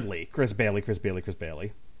 allegedly, Chris Bailey,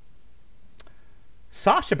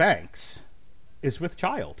 Sasha Banks is with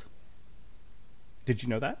child. Did you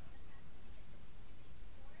know that?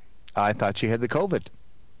 I thought she had the COVID.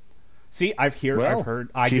 See, I've heard.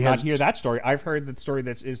 I did not hear that story. I've heard the story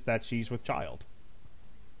that she's with child.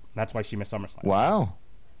 That's why she missed SummerSlam. Wow.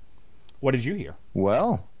 What did you hear?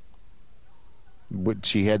 Well,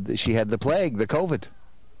 she had the plague, the COVID.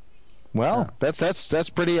 Well, that's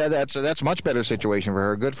pretty. That's a much better situation for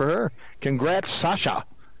her. Good for her. Congrats, Sasha.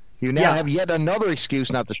 You now have yet another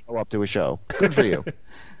excuse not to show up to a show. Good for you.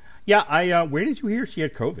 Yeah, where did you hear she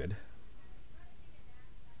had COVID?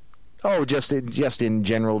 Oh, just in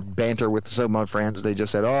general banter with some of my friends. They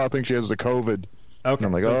just said, "Oh, I think she has the COVID." Okay. And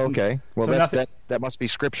I'm like, okay. Well, so that must be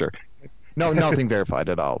scripture. No, nothing verified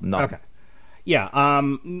at all. No. Okay. Yeah.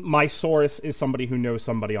 My source is somebody who knows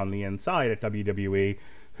somebody on the inside at WWE,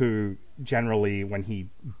 who generally, when he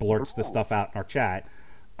blurts the stuff out in our chat,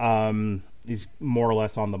 is more or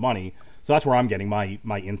less on the money. So that's where I'm getting my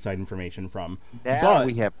inside information from. Now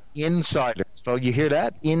we have insiders. So you hear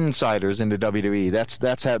that? Insiders into WWE. That's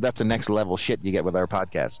the next level shit you get with our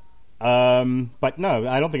podcast. But no,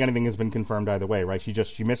 I don't think anything has been confirmed either way, right? She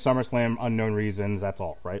missed SummerSlam, unknown reasons. That's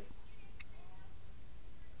all, right?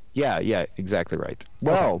 Yeah, exactly right.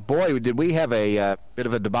 Well, boy, did we have a bit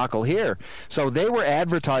of a debacle here. So they were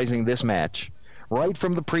advertising this match right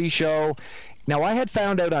from the pre-show. Now, I had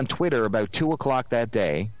found out on Twitter about 2 o'clock that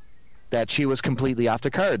day that she was completely off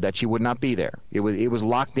the card, that she would not be there. It was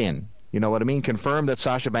locked in. You know what I mean? Confirmed that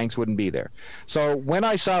Sasha Banks wouldn't be there. So when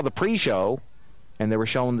I saw the pre-show, and they were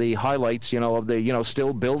showing the highlights, of the,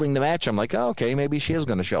 still building the match, I'm like, oh, okay, maybe she is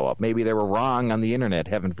going to show up. Maybe they were wrong on the internet,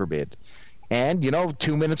 heaven forbid. And,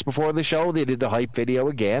 2 minutes before the show, they did the hype video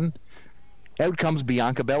again. Out comes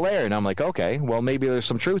Bianca Belair. And I'm like, okay, well, maybe there's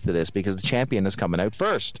some truth to this because the champion is coming out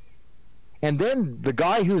first. And then the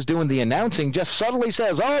guy who's doing the announcing just suddenly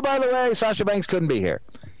says, oh, by the way, Sasha Banks couldn't be here.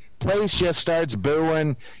 Place just starts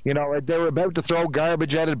booing. They were about to throw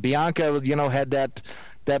garbage at it. Bianca, had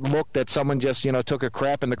that look that someone just, took a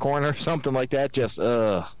crap in the corner or something like that. Just,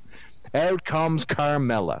 Out comes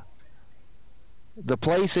Carmella. The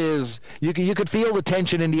place is, you could feel the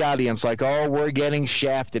tension in the audience, like, oh, we're getting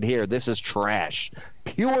shafted here. This is trash.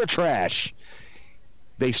 Pure trash.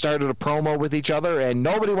 They started a promo with each other, and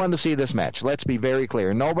nobody wanted to see this match. Let's be very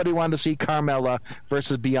clear. Nobody wanted to see Carmella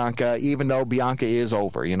versus Bianca, even though Bianca is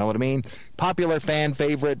over. You know what I mean? Popular fan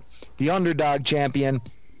favorite, the underdog champion.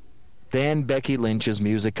 Then Becky Lynch's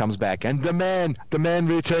music comes back, and the man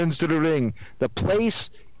returns to the ring. The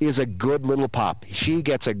place is a good little pop. She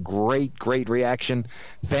gets a great reaction.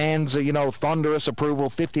 Fans, thunderous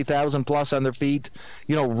approval, 50,000 plus on their feet.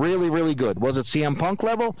 Really, really good. Was it CM Punk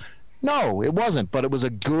level? No, it wasn't, but it was a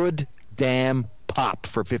good damn pop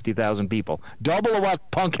for 50,000 people. Double of what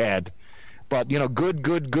Punk had, but,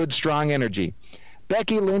 good, strong energy.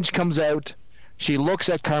 Becky Lynch comes out. She looks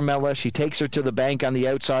at Carmella. She takes her to the bank on the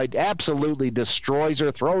outside, absolutely destroys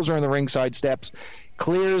her, throws her in the ringside steps,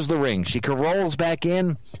 clears the ring. She rolls back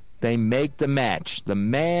in. They make the match. The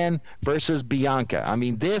man versus Bianca. I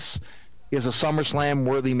mean, this is a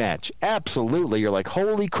SummerSlam-worthy match. Absolutely. You're like,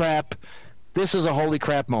 holy crap. This is a holy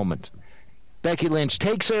crap moment. Becky Lynch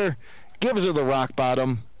takes her, gives her the rock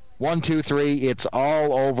bottom. 1, 2, 3. It's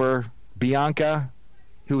all over. Bianca,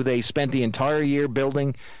 who they spent the entire year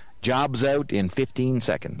building, jobs out in 15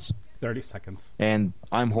 seconds. 30 seconds. And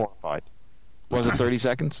I'm horrified. Was it 30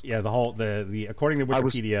 seconds? Yeah, the according to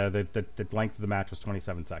Wikipedia, the length of the match was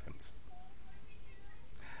 27 seconds.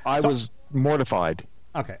 I was mortified.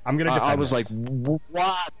 Okay, I'm going to defend I was this. like,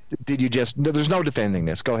 what did you just... No, there's no defending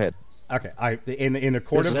this. Go ahead. Okay, in a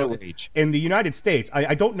court This is of... outrage. In the United States,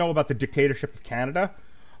 I don't know about the dictatorship of Canada,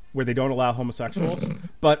 where they don't allow homosexuals,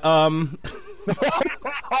 but... Oh,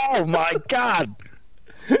 my God.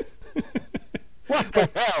 What the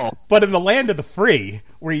hell? But in the land of the free,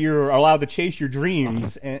 where you're allowed to chase your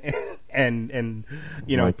dreams and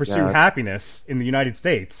you know, My pursue God. happiness in the United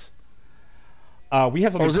States, we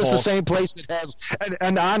have something Is this the called... same place that has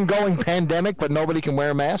an ongoing pandemic, but nobody can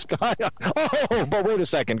wear a mask? Oh, but wait a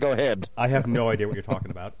second. Go ahead. I have no idea what you're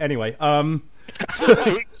talking about. Anyway,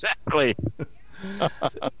 Exactly.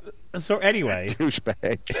 so anyway,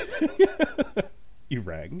 Douchebag. you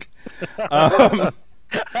rang.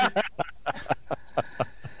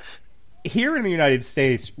 Here in the United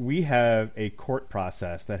States, we have a court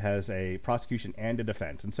process that has a prosecution and a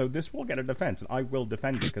defense. And so this will get a defense, and I will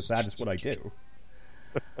defend it because that is what I do.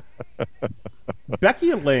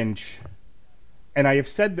 Becky Lynch, and I have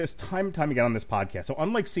said this time and time again on this podcast, so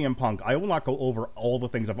unlike CM Punk, I will not go over all the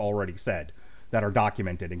things I've already said that are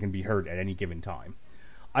documented and can be heard at any given time.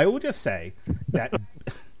 I will just say that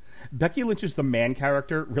Becky Lynch's the man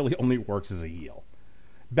character really only works as a heel.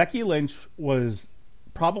 Becky Lynch was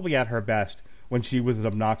probably at her best when she was an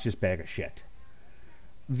obnoxious bag of shit.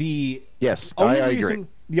 Yes, I agree.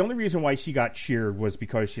 The only reason why she got cheered was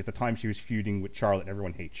because at the time she was feuding with Charlotte.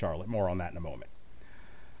 Everyone hates Charlotte. More on that in a moment.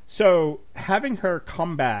 So having her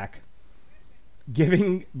come back,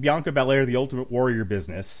 giving Bianca Belair the Ultimate Warrior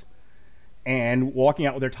business, and walking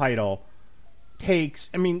out with her title takes...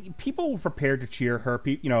 I mean, people were prepared to cheer her,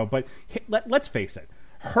 you know, but let's face it.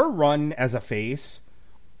 Her run as a face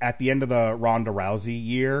at the end of the Ronda Rousey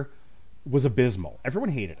year was abysmal. Everyone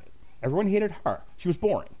hated it. Everyone hated her. She was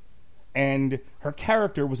boring. And her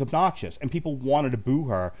character was obnoxious. And people wanted to boo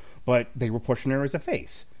her, but they were pushing her as a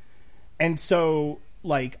face. And so,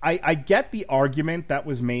 like, I get the argument that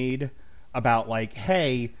was made about, like,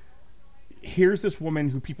 hey, here's this woman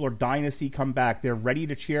who people are dying to see come back. They're ready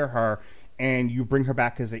to cheer her. And you bring her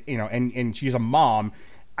back as a, you know, and she's a mom.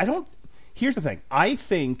 Here's the thing. I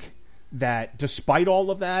think that despite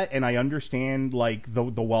all of that, and I understand, like, the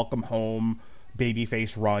welcome home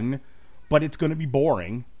babyface run, but it's going to be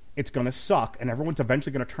boring, it's going to suck, and everyone's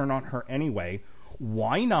eventually going to turn on her anyway.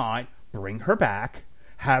 Why not bring her back,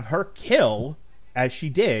 have her kill, as she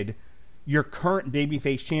did, your current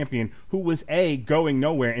babyface champion, who was A, going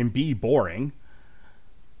nowhere, and B, boring,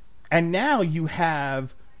 and now you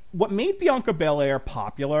have... What made Bianca Belair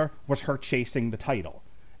popular was her chasing the title,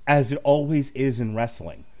 as it always is in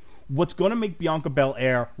wrestling. What's going to make Bianca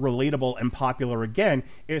Belair relatable and popular again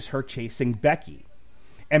is her chasing Becky.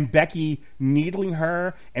 And Becky needling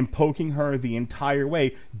her and poking her the entire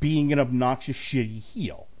way, being an obnoxious, shitty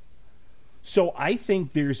heel. So I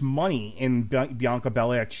think there's money in Bianca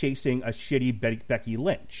Belair chasing a shitty Becky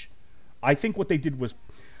Lynch. I think what they did was,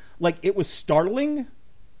 like, it was startling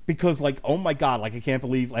because, like, oh my God, like, I can't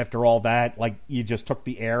believe after all that, like, you just took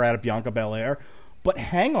the air out of Bianca Belair. But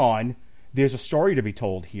hang on. There's a story to be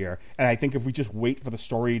told here, and I think if we just wait for the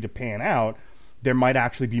story to pan out, there might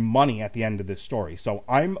actually be money at the end of this story. So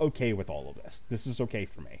I'm okay with all of this. This is okay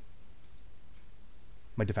for me.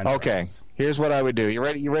 My defense. Okay, rests. Here's what I would do. You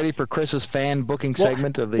ready for Chris's fan booking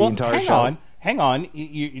segment of the entire hang show? Hang on. Do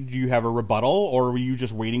you have a rebuttal, or were you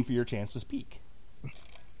just waiting for your chance to speak?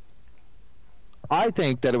 I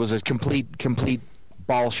think that it was a complete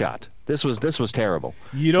ball shot. This was terrible.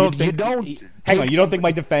 You don't think? You don't. Hang on. You don't think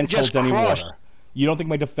my defense just holds any crushed. water? You don't think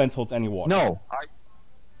my defense holds any water? No.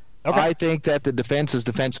 Okay. I think that the defense is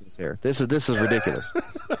defenseless here. This is ridiculous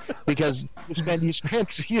because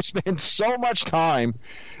you spend so much time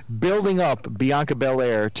building up Bianca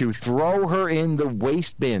Belair to throw her in the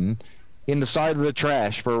waste bin in the side of the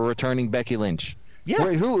trash for a returning Becky Lynch.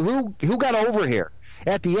 Yeah. Who got over here?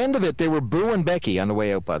 At the end of it, they were booing Becky on the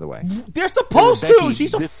way out. By the way, They're supposed to.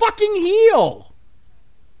 She's a fucking heel.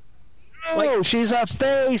 No, she's a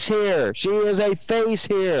face here. She is a face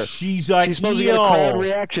here. She's supposed to get a crowd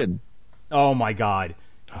reaction. Oh my God.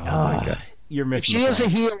 Oh my God. You're If missing. she is a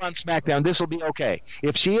heel on SmackDown, this will be okay.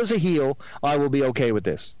 If she is a heel, I will be okay with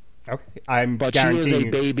this. Okay. I'm But she is guaranteeing.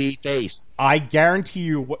 a baby face. I guarantee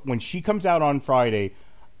you, when she comes out on Friday,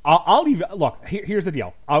 I'll even look. Here's the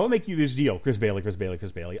deal. I will make you this deal, Chris Bailey.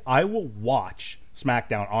 I will watch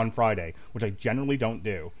SmackDown on Friday, which I generally don't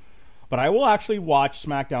do, but I will actually watch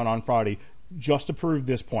SmackDown on Friday just to prove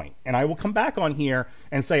this point, and I will come back on here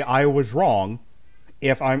and say I was wrong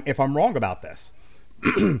if I'm wrong about this.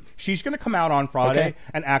 She's going to come out on Friday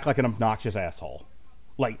and act like an obnoxious asshole.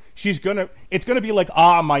 Like, it's gonna be like,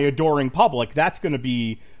 my adoring public. That's gonna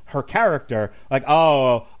be her character. Like,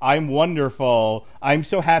 oh, I'm wonderful. I'm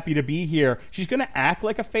so happy to be here. She's gonna act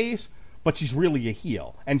like a face, but she's really a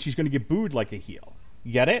heel. And she's gonna get booed like a heel.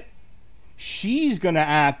 You get it? She's gonna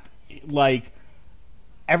act like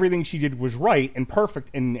everything she did was right and perfect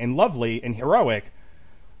and lovely and heroic,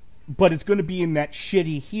 but it's gonna be in that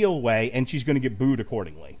shitty heel way, and she's gonna get booed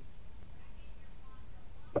accordingly.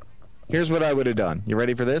 Here's what I would have done. You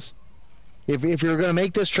ready for this? If you're going to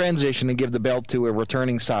make this transition and give the belt to a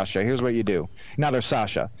returning Sasha, here's what you do. Not a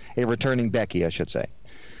Sasha, a returning Becky, I should say.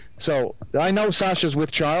 So, I know Sasha's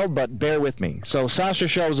with child, but bear with me. So, Sasha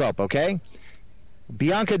shows up, okay?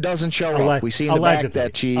 Bianca doesn't show up. We see in the back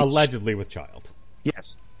that she's... Allegedly with child.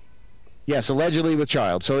 Yes. Yes, allegedly with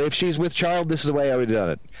child. So if she's with child, this is the way I would have done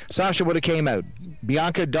it. Sasha would have came out.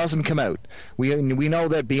 Bianca doesn't come out. We know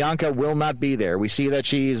that Bianca will not be there. We see that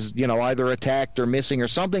she's, either attacked or missing or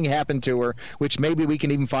something happened to her, which maybe we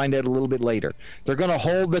can even find out a little bit later. They're going to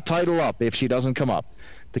hold the title up if she doesn't come up.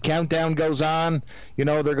 The countdown goes on.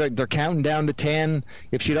 They're counting down to 10.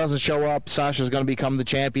 If she doesn't show up, Sasha's going to become the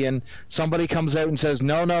champion. Somebody comes out and says,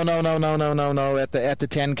 no, at the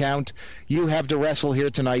 10 count. You have to wrestle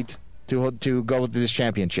here tonight to go with this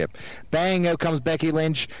championship. Bang, out comes Becky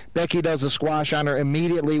Lynch. Becky does a squash on her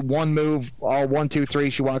immediately. One move, all 1, 2, 3.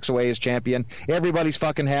 She walks away as champion. Everybody's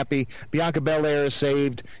fucking happy. Bianca Belair is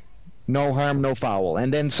saved. No harm, no foul.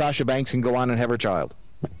 And then Sasha Banks can go on and have her child.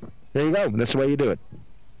 There you go. That's the way you do it.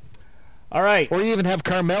 All right. Or you even have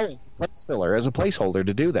Carmel place filler as a placeholder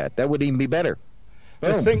to do that. That would even be better.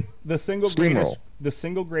 The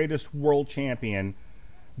single greatest world champion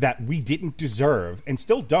that we didn't deserve and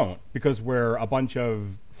still don't because we're a bunch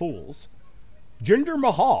of fools. Jinder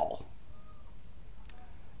Mahal.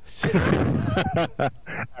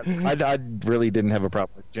 I really didn't have a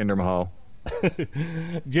problem with Jinder Mahal.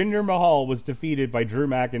 Jinder Mahal was defeated by Drew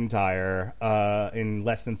McIntyre in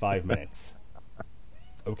less than 5 minutes.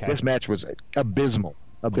 Okay. This match was abysmal.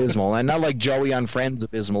 And not like Joey on Friends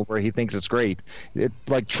abysmal where he thinks it's great. It's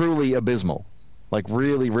like truly abysmal. Like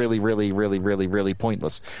really, really, really, really, really, really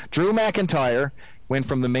pointless. Drew McIntyre went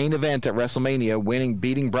from the main event at WrestleMania,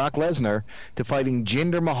 beating Brock Lesnar, to fighting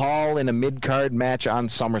Jinder Mahal in a mid-card match on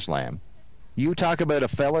SummerSlam. You talk about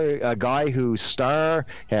a guy whose star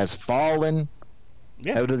has fallen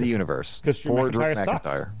out of the universe. Because Drew McIntyre sucks.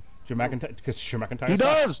 Because Drew McIntyre He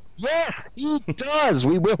sucks. does! Yes, he does!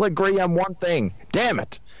 We will agree on one thing. Damn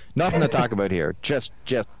it. Nothing to talk about here. Just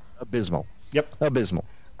abysmal. Yep. Abysmal.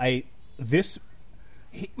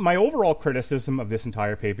 My overall criticism of this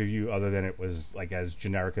entire pay-per-view, other than it was like as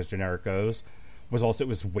generic goes, was also it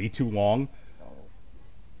was way too long.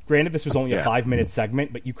 Granted, this was only a 5-minute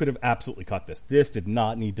segment, but you could have absolutely cut this. This did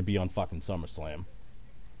not need to be on fucking SummerSlam.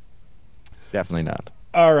 Definitely not.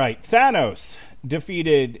 All right, Thanos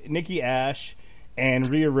defeated Nikki Ash and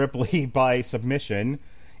Rhea Ripley by submission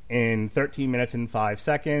in 13 minutes and 5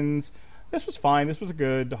 seconds. This was fine. This was a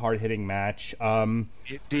good, hard-hitting match. Do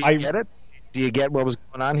you get it? Do you get what was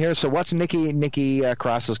going on here? So what's Nikki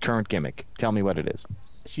Cross's current gimmick? Tell me what it is.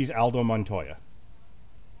 She's Aldo Montoya.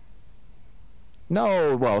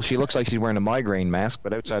 No, well, she looks like she's wearing a migraine mask,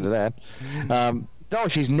 but outside of that... No,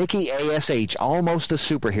 she's Nikki ASH, almost a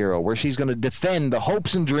superhero, where she's going to defend the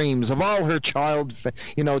hopes and dreams of all her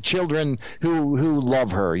children who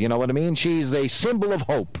love her. You know what I mean? She's a symbol of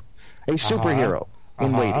hope, a superhero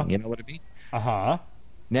in waiting. You know what I mean?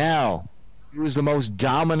 Now, who's the most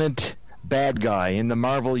dominant bad guy in the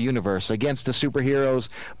Marvel Universe against the superheroes?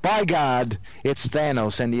 By God, it's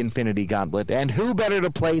Thanos and the Infinity Gauntlet. And who better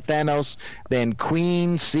to play Thanos than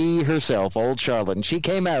Queen C herself, old Charlotte? And she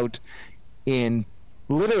came out in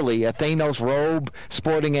literally a Thanos robe,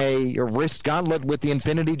 sporting a wrist gauntlet with the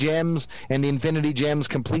Infinity Gems, and the Infinity Gems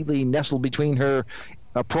completely nestled between her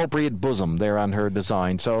appropriate bosom there on her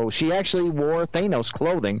design. So she actually wore Thanos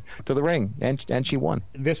clothing to the ring, and she won.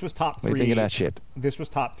 This was top 3. What do you think of that shit? This was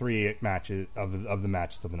top 3 matches of the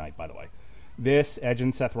matches of the night, by the way. This, Edge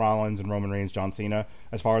and Seth Rollins and Roman Reigns, John Cena,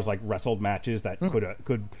 as far as like wrestled matches that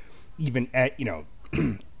could even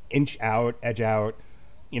inch out, edge out,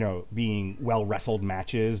 being well wrestled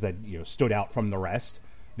matches that stood out from the rest.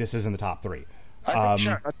 This is in the top 3.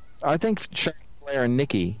 I think Charlotte Flair and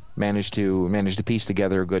Nikki managed to piece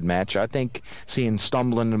together a good match. I think seeing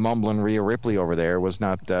stumbling and mumbling Rhea Ripley over there was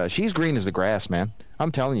not. She's green as the grass, man.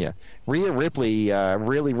 I'm telling you, Rhea Ripley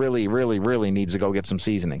really, really, really, really needs to go get some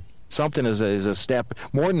seasoning. Something is a step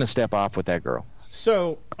more than a step off with that girl.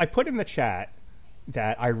 So I put in the chat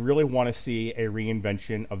that I really want to see a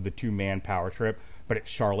reinvention of the 2-man power trip, but it's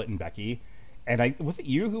Charlotte and Becky. And was it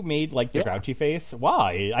you who made like the grouchy face?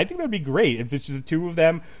 Why? I think that'd be great if it's just the two of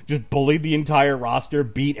them just bullied the entire roster,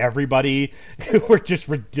 beat everybody, or just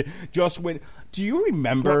win. Do you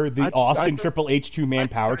remember the Austin Triple H 2-man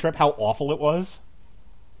power trip? How awful it was.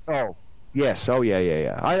 Oh. Yes. Oh, yeah.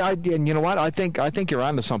 And you know what? I think you're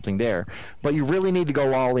onto something there. But you really need to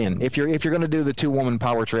go all in. If you're going to do the 2-woman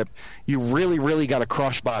power trip, you really got to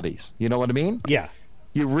crush bodies. You know what I mean? Yeah.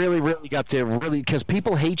 You really got to because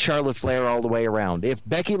people hate Charlotte Flair all the way around. If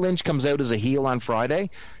Becky Lynch comes out as a heel on Friday,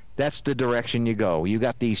 that's the direction you go. You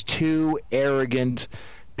got these two arrogant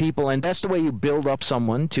people, and that's the way you build up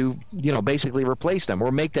someone to, basically replace them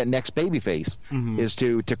or make that next babyface, is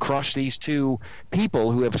to crush these two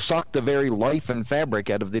people who have sucked the very life and fabric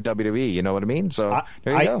out of the WWE. You know what I mean? So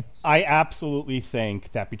there you go. I absolutely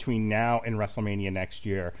think that between now and WrestleMania next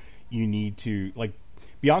year, you need to, like,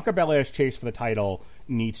 Bianca Belair's chase for the title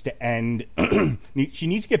needs to end. She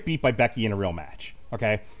needs to get beat by Becky in a real match.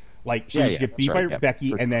 Okay, like she needs to get beat by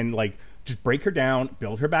Becky, and then like just break her down,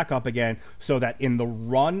 build her back up again, so that in the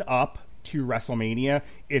run up to WrestleMania,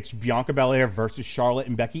 it's Bianca Belair versus Charlotte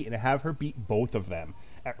and Becky, and have her beat both of them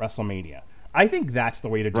at WrestleMania. I think that's the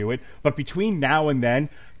way to do it. But between now and then,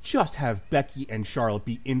 just have Becky and Charlotte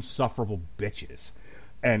be insufferable bitches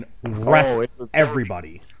and wreck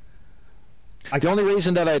everybody. The only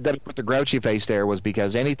reason that I put the grouchy face there was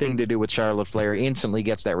because anything to do with Charlotte Flair instantly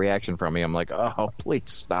gets that reaction from me. I'm like, oh, please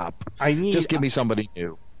stop. Just give me somebody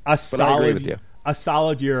new. I agree with you. A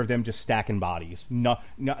solid year of them just stacking bodies. No,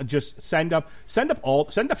 just send up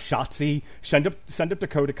Shotzi, send up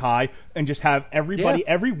Dakota Kai, and just have everybody,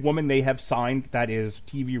 every woman they have signed that is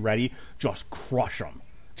TV ready, just crush them,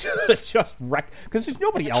 just wreck. Because there's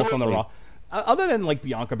nobody else on the roster other than like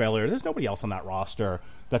Bianca Belair. There's nobody else on that roster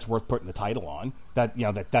that's worth putting the title on.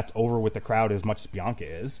 That's over with the crowd as much as Bianca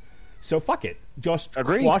is. So fuck it, just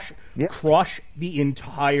crush the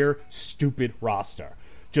entire stupid roster.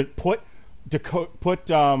 Just put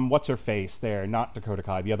what's her face there? Not Dakota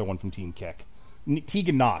Kai, the other one from Team Kick,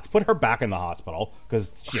 Tegan Knox. Put her back in the hospital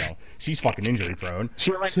because she's fucking injury prone.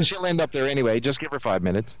 She'll end up there anyway. Just give her 5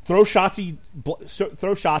 minutes. Throw Shotzi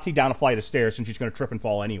down a flight of stairs since she's going to trip and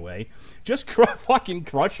fall anyway. Just fucking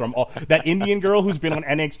crush them. That Indian girl who's been on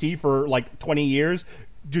NXT for like 20 years,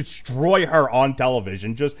 destroy her on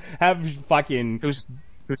television. Just have fucking who's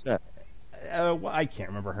that? I can't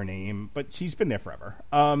remember her name, but she's been there forever.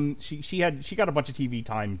 She got a bunch of TV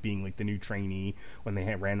time being like the new trainee when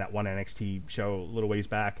they ran that one NXT show a little ways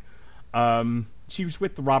back. She was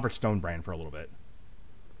with the Robert Stone brand for a little bit.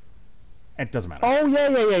 It doesn't matter. Oh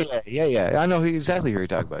yeah. I know exactly who you're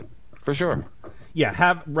talking about for sure. Yeah,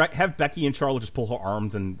 have Becky and Charlotte just pull her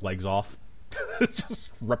arms and legs off, just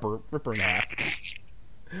rip her in half.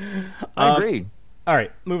 I agree. All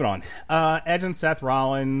right, moving on. Edge and Seth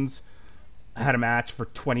Rollins had a match for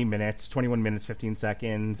 21 minutes, 15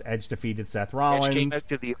 seconds. Edge defeated Seth Rollins. Edge came out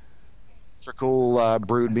to the cool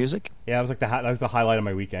Brood music. Yeah, it was like that was the highlight of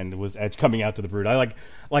my weekend. Was Edge coming out to the Brood? I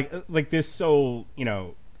like there's so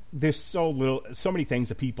many things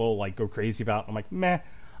that people like go crazy about. I'm like, meh.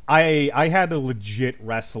 I had a legit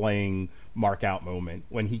wrestling mark out moment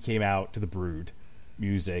when he came out to the Brood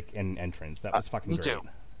music and entrance. That was fucking great. Too.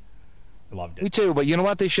 I loved it. Me too, but you know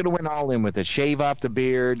what? They should have went all in with it. Shave off the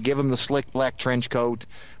beard, give him the slick black trench coat.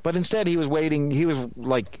 But instead, he was waiting. He was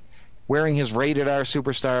like wearing his rated R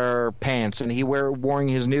superstar pants, and he wearing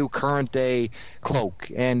his new current day cloak.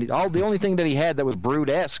 And the only thing that he had that was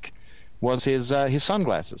Brood-esque was his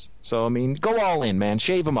sunglasses. So I mean, go all in, man.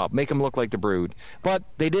 Shave him up, make him look like the Brood. But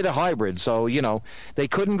they did a hybrid, so they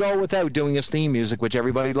couldn't go without doing his theme music, which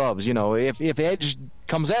everybody loves. If Edge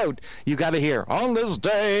comes out, you got to hear "On This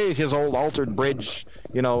Day" his old altered bridge,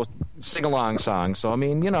 sing along song. So I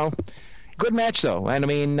mean, good match though. And I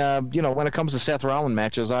mean, when it comes to Seth Rollins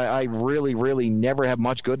matches, I really, really never have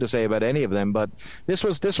much good to say about any of them. But this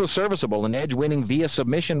was serviceable, and Edge winning via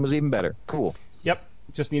submission was even better. Cool. Yep.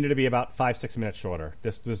 Just needed to be about 5-6 minutes shorter.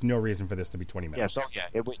 There's no reason for this to be 20 minutes.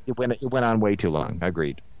 It went on way too long.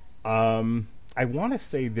 Agreed. I want to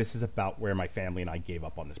say this is about where my family and I gave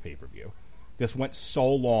up on this pay-per-view. This went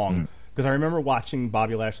so long because I remember watching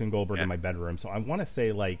Bobby Lashley and Goldberg in my bedroom. So I want to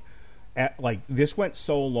say like this went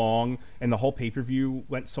so long and the whole pay-per-view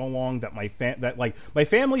went so long that my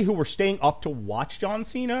family who were staying up to watch John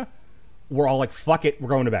Cena were all like, "Fuck it, we're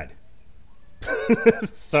going to bed."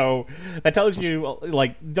 So that tells you,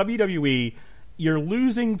 like, WWE, you're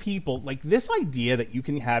losing people. Like, this idea that you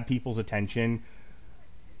can have people's attention.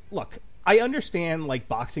 Look, I understand, like,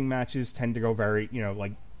 boxing matches tend to go very,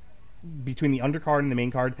 like, between the undercard and the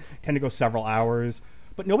main card, tend to go several hours.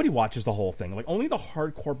 but nobody watches the whole thing. Like, only the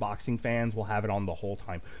hardcore boxing fans will have it on the whole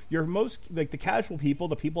time. Your most, like, the casual people,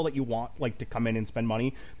 the people that you want, like, to come in and spend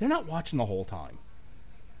money, they're not watching the whole time.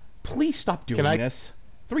 Please stop doing this.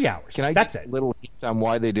 3 hours. That's it. A little hint on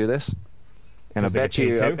why they do this? And I bet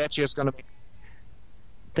you it's going to be...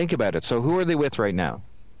 Think about it. So who are they with right now?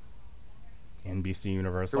 NBC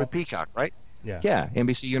Universal. They're with Peacock, right? Yeah,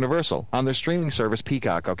 NBC Universal on their streaming service,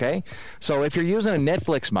 Peacock, okay? So if you're using a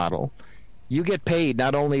Netflix model, you get paid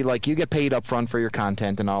not only, like, you get paid up front for your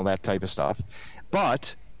content and all that type of stuff,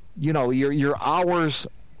 but, you know, your hours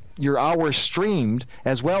streamed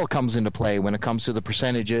as well comes into play when it comes to the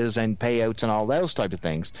percentages and payouts and all those type of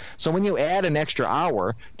things. So when you add an extra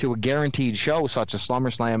hour to a guaranteed show such as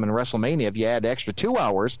SummerSlam and WrestleMania, if you add extra 2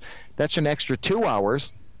 hours, that's an extra 2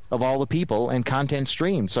 hours of all the people and content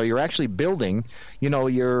streamed. So you're actually building, you know,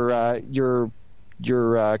 your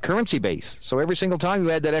currency base. So every single time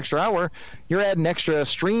you add that extra hour, you're adding extra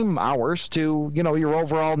stream hours to, you know, your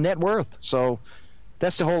overall net worth. So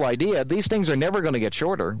that's the whole idea. These things are never going to get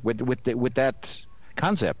shorter with that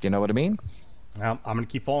concept. You know what I mean? Well, I'm going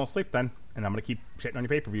to keep falling asleep then, and I'm going to keep shitting on your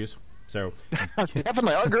pay-per-views. So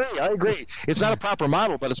definitely, I agree. It's not a proper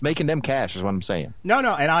model, but it's making them cash, is what I'm saying. No,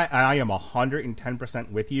 and I am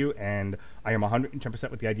 110% with you, and I am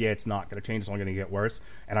 110% with the idea it's not going to change. It's only going to get worse,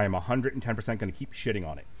 and I am 110% going to keep shitting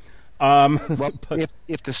on it. Well,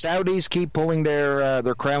 if the Saudis keep pulling their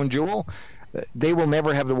crown jewel, they will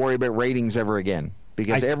never have to worry about ratings ever again.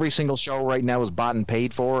 Because every single show right now is bought and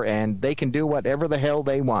paid for, and they can do whatever the hell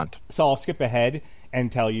they want. So I'll skip ahead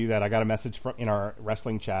and tell you that I got a message in our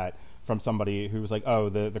wrestling chat from somebody who was like, oh,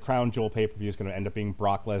 the Crown Jewel pay-per-view is going to end up being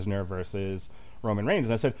Brock Lesnar versus Roman Reigns.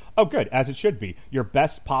 And I said, oh, good, as it should be. Your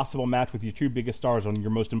best possible match with your two biggest stars on your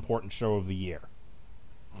most important show of the year.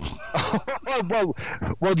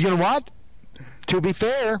 well, you know what? To be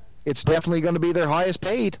fair, it's definitely going to be their highest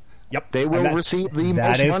paid. Yep. They will receive the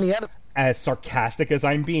most money out of it. As sarcastic as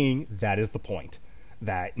I'm being, that is the point.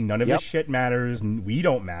 That none of this shit matters. We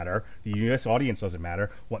don't matter. The U.S. audience doesn't matter.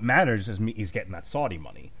 What matters is he's getting that Saudi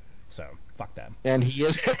money. So, fuck them. And he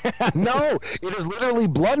is... No, it is literally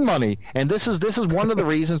blood money. And this is one of the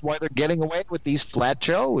reasons why they're getting away with these flat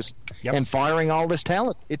shows and firing all this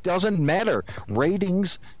talent. It doesn't matter.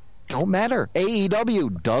 Ratings don't matter.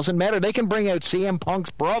 AEW doesn't matter. They can bring out CM Punk's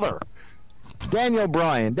brother, Daniel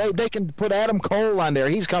Bryan. They can put Adam Cole on there.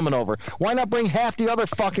 He's coming over. Why not bring half the other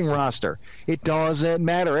fucking roster? It doesn't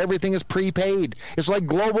matter. Everything is prepaid. It's like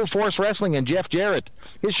Global Force Wrestling and Jeff Jarrett.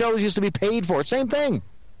 His shows used to be paid for. Same thing.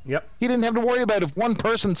 Yep. He didn't have to worry about if one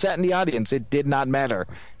person sat in the audience. It did not matter.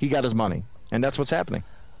 He got his money. And that's what's happening.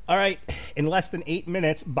 All right. In less than 8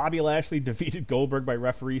 minutes, Bobby Lashley defeated Goldberg by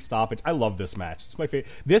referee stoppage. I love this match. It's my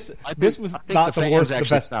favorite. This was not the worst. The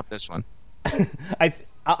best. Stop this one.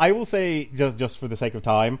 I will say, just for the sake of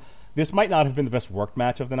time, this might not have been the best worked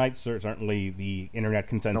match of the night. Certainly, the internet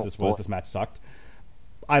consensus was this match sucked.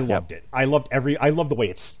 I loved it. I love the way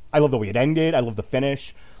it ended. I love the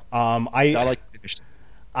finish. I like the finish.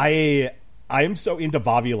 I am so into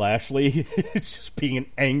Bobby Lashley. It's just being an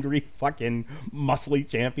angry fucking muscly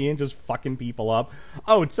champion, just fucking people up.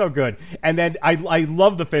 Oh, it's so good. And then I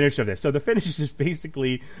love the finish of this. So the finish is just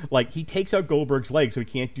basically like he takes out Goldberg's leg so he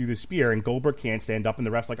can't do the spear, and Goldberg can't stand up, and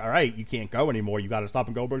the ref's like, all right, you can't go anymore. You got to stop.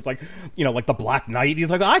 And Goldberg's like, you know, like the Black Knight. He's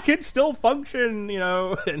like, I can still function, you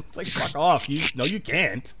know. And it's like, fuck off. No, you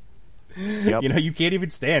can't. Yep. You know, you can't even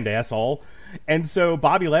stand, asshole. And so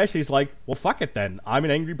Bobby Lashley's like, well, fuck it then. I'm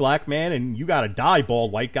an angry black man, and you gotta die,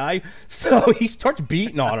 bald white guy. So he starts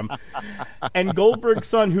beating on him. And Goldberg's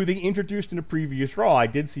son, who they introduced in a previous Raw, I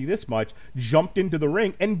did see this much, jumped into the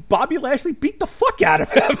ring, and Bobby Lashley beat the fuck out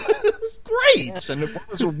of him. It was great. Yes, and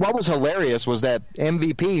what was hilarious was that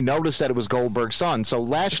MVP noticed that it was Goldberg's son. So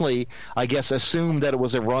Lashley, I guess, assumed that it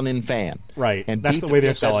was a run-in fan. Right. And that's the way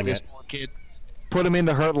they're selling it. Kid, put him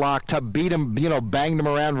into hurt lock, beat him, you know, banged him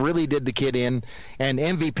around, really did the kid in. And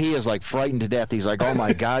MVP is like frightened to death. He's like, oh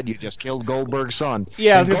my God, you just killed Goldberg's son.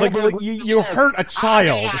 Yeah, it's like you hurt a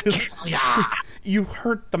child. You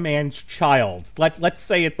hurt the man's child. Let's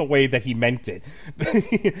say it the way that he meant it.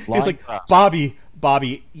 He's like, Bobby,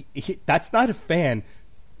 that's not a fan.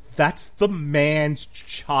 That's the man's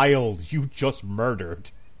child you just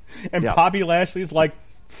murdered. And Bobby Lashley's like,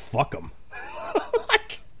 fuck him.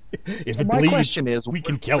 If so it my bleeds, question is, we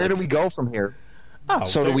can kill it. Where do we go from here?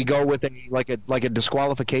 Do we go with a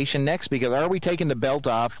disqualification next? Because are we taking the belt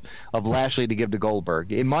off of Lashley to give to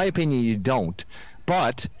Goldberg? In my opinion, you don't.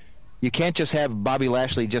 But You can't just have Bobby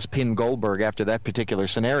Lashley just pin Goldberg after that particular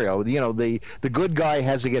scenario. You know, the good guy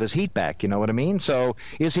has to get his heat back. You know what I mean? So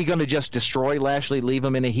is he going to just destroy Lashley, leave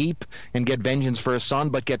him in a heap, and get vengeance for his son,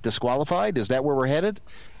 but get disqualified? Is that where we're headed?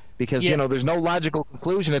 Because, you know, there's no logical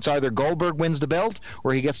conclusion. It's either Goldberg wins the belt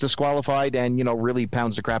or he gets disqualified and, you know, really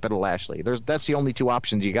pounds the crap out of Lashley. That's the only two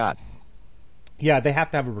options you got. Yeah, they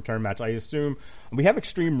have to have a return match. I assume we have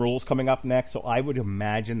Extreme Rules coming up next, so I would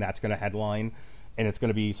imagine that's going to headline, and it's going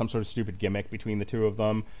to be some sort of stupid gimmick between the two of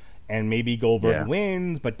them. And maybe Goldberg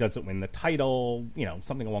wins, but doesn't win the title. You know,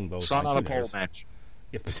 something along those lines. Son on a pole match.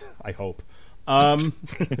 Yep, I hope.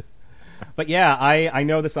 But yeah, I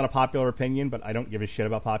know that's not a popular opinion, but I don't give a shit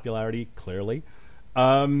about popularity, clearly.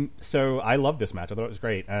 So I love this match. I thought it was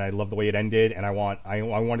great, and I love the way it ended. And I want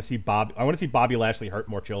to see Bobby Lashley hurt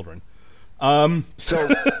more children. So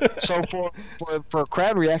for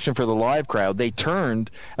crowd reaction for the live crowd, they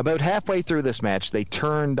turned about halfway through this match. They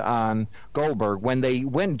turned on Goldberg when they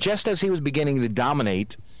went just as he was beginning to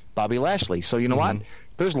dominate Bobby Lashley. So you know what?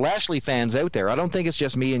 There's Lashley fans out there. I don't think it's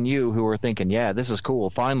just me and you who are thinking, yeah, this is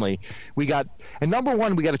cool. Finally, we got – and number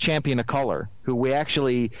one, we got a champion of color who we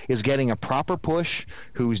actually is getting a proper push,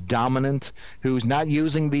 who's dominant, who's not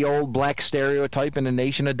using the old black stereotype in a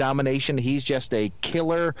nation of domination. He's just a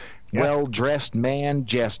killer, well-dressed man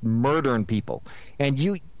just murdering people.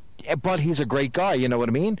 But he's a great guy, you know what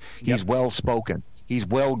I mean? He's well-spoken. He's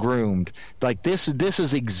well-groomed. Like, this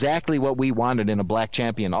is exactly what we wanted in a black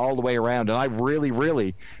champion all the way around. And I really,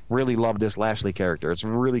 really, really love this Lashley character. It's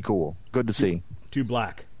really cool. Good to see. Too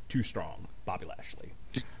black, too strong, Bobby Lashley.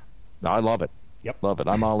 No, I love it. Yep. Love it.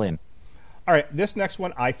 I'm all in. All right, this next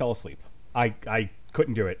one, I fell asleep. I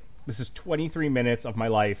couldn't do it. This is 23 minutes of my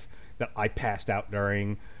life that I passed out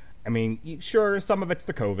during. I mean, sure, some of it's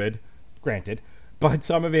the COVID, granted. But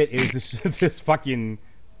some of it is this fucking...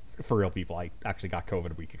 For real people, I actually got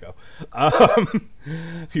COVID a week ago.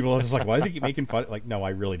 People are just like, why does he keep making fun? Like, no, I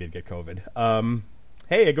really did get COVID.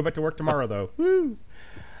 Hey, I go back to work tomorrow, though. Woo!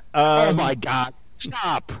 Oh, my God.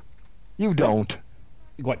 Stop. You don't.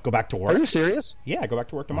 What, go back to work? Are you serious? Yeah, I go back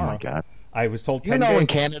to work tomorrow. Oh, my God. I was told 10 You know, days. in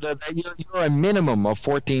Canada, that you're a minimum of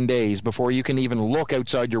 14 days before you can even look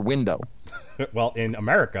outside your window. Well, in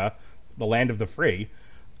America, the land of the free.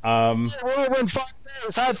 We're over in 5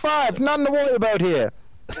 days. High five. Nothing to worry about here.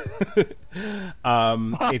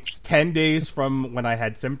 It's 10 days from when I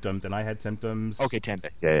had symptoms, and I had symptoms 10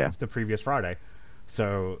 days. Yeah. the previous Friday.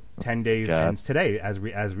 So 10 days ends today as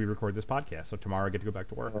we record this podcast. So tomorrow I get to go back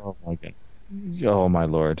to work. Oh my God. Oh my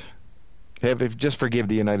Lord. Just forgive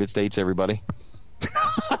the United States, everybody.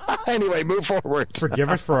 Anyway, move forward. Forgive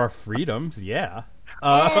us for our freedoms, yeah.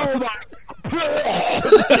 Oh my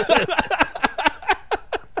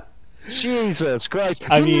Jesus Christ!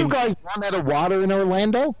 Didn't you guys run out of water in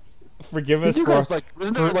Orlando? Forgive us wasn't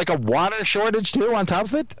there like a water shortage too on top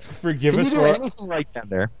of it? Forgive Can us you for do anything right down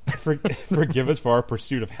there? Forgive us for our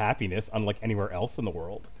pursuit of happiness, unlike anywhere else in the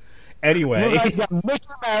world. Anyway, You guys got Mickey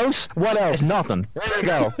Mouse. What else? Nothing. There you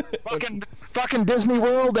go. fucking Disney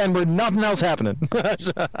World, and we're nothing else happening.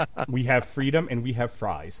 we have freedom and we have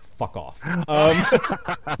fries. Fuck off.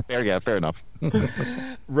 Fair enough.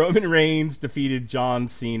 Roman Reigns defeated John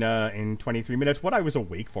Cena in 23 minutes. What I was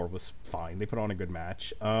awake for was fine. They put on a good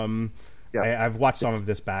match. I've watched some of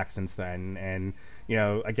this back since then, and you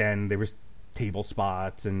know, again, there was table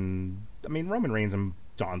spots, and I mean, Roman Reigns and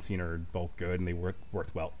John Cena are both good, and they work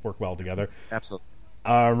well together. Absolutely.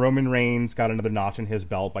 Roman Reigns got another notch in his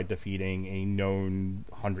belt by defeating a known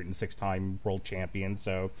 106-time world champion.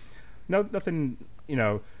 So, nothing. You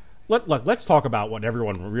know, let's talk about what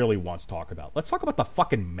everyone really wants to talk about. Let's talk about the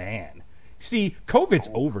fucking man. See, COVID's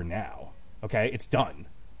over now. Okay, it's done.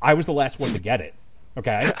 I was the last one to get it.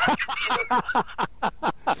 Okay,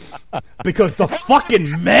 because the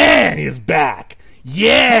fucking man is back.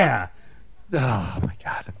 Yeah. Oh my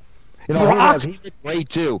God! You know, he looked great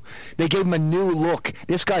too. They gave him a new look.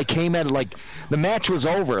 This guy came at it like the match was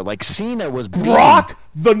over. Like Cena was Brock,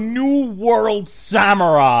 the New World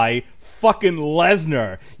Samurai, fucking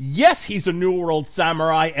Lesnar. Yes, he's a New World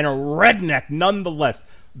Samurai and a redneck nonetheless.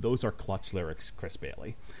 Those are clutch lyrics, Chris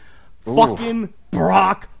Bailey. Ooh. Fucking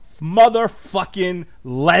Brock, motherfucking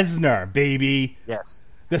Lesnar, baby. Yes.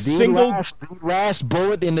 The last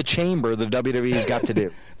bullet in the chamber the WWE's got to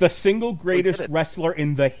do. The single greatest wrestler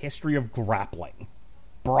in the history of grappling.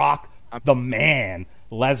 Brock, the man,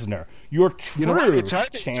 Lesnar. Your true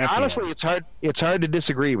champion. Honestly, it's hard to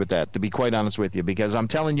disagree with that, to be quite honest with you, because I'm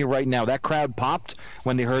telling you right now, that crowd popped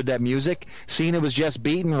when they heard that music. Cena was just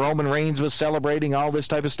beaten. Roman Reigns was celebrating all this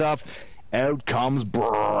type of stuff. out comes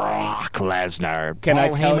Brock Lesnar. Can I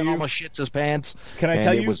Paul tell Heyman you? almost shits his pants. Can I and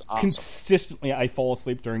tell it you? was awesome. Consistently, I fall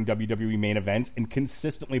asleep during WWE main events, and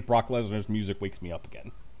consistently, Brock Lesnar's music wakes me up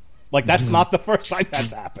again. Like that's not the first time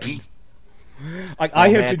that's happened. Like I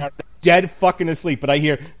have been dead fucking asleep, but I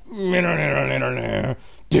hear and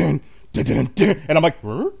I'm like,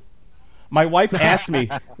 huh? My wife asked me,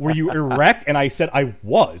 "Were you erect?" And I said, "I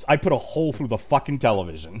was." I put a hole through the fucking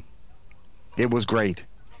television. It was great.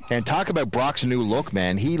 And talk about Brock's new look,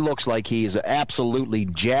 man. He looks like he's absolutely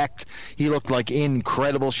jacked. He looked like in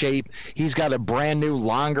incredible shape. He's got a brand new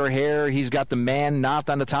longer hair. He's got the man knot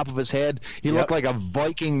on the top of his head. He looked like a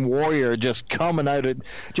Viking warrior just coming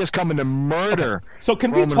to murder. So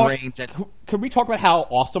can Roman we Reigns. talk? Can we talk about how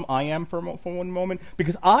awesome I am for one moment?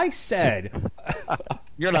 Because I said,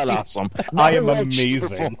 You're not awesome. I am Never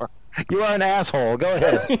amazing. You are an asshole. Go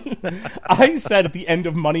ahead. I said at the end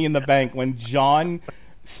of Money in the Bank when John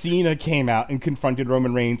Cena came out and confronted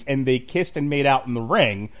Roman Reigns and they kissed and made out in the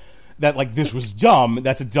ring that like this was dumb.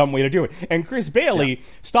 That's a dumb way to do it. And Chris Bailey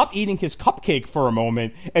stopped eating his cupcake for a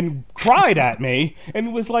moment and cried at me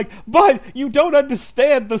and was like, "But you don't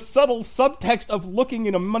understand the subtle subtext of looking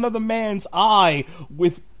in another man's eye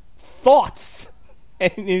with thoughts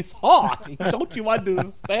in his heart. Don't you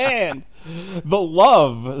understand the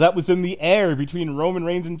love that was in the air between Roman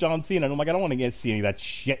Reigns and John Cena?" And I'm like, I don't want to see any of that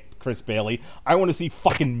shit, Chris Bailey. I want to see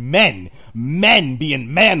fucking men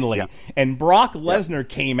being manly. Yeah. And Brock Lesnar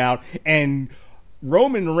came out and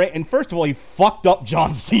Roman Reigns, and first of all, he fucked up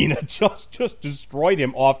John Cena, just destroyed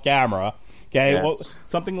him off camera. Okay, yes. Well,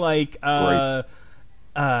 something like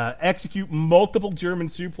execute multiple German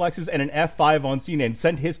suplexes and an F5 on Cena and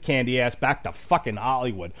sent his candy ass back to fucking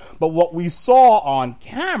Hollywood. But what we saw on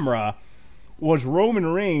camera was Roman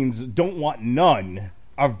Reigns don't want none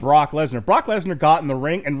of Brock Lesnar. Brock Lesnar got in the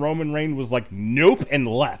ring and Roman Reigns was like, nope, and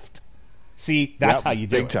left. See, that's how you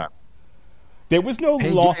do big it. Time. There was no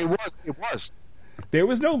It was. There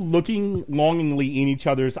was no looking longingly in each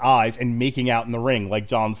other's eyes and making out in the ring like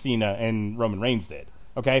John Cena and Roman Reigns did.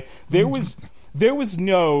 Okay? There was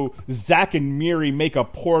no Zack and Miri make a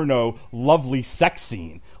porno lovely sex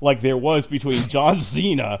scene like there was between John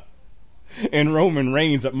Cena and Roman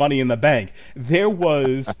Reigns at Money in the Bank. There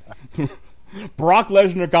was Brock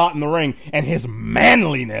Lesnar got in the ring and his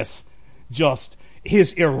manliness, just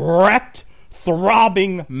his erect,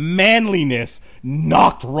 throbbing manliness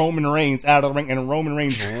knocked Roman Reigns out of the ring, and Roman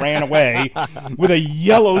Reigns ran away with a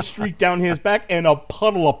yellow streak down his back and a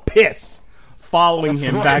puddle of piss following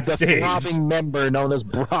him backstage. The throbbing member known as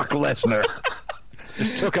Brock Lesnar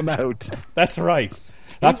just took him out. That's right.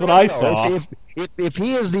 That's what I saw. If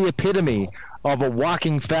he is the epitome of a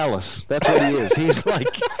walking phallus, that's what he is. He's like,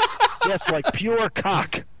 like pure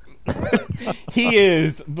cock. He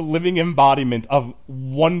is the living embodiment of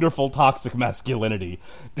wonderful toxic masculinity.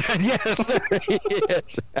 Yes, sir, he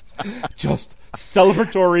is. Just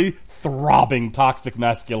celebratory, throbbing toxic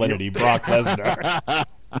masculinity, Brock Lesnar.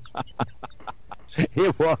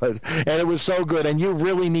 It was, and it was so good, and you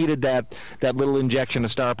really needed that little injection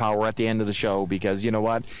of star power at the end of the show, because you know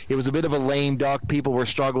what, it was a bit of a lame duck. People were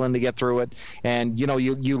struggling to get through it, and you know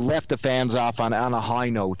you left the fans off on a high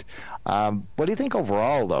note. What do you think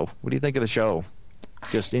overall, though? What do you think of the show,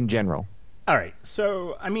 just in general? All right,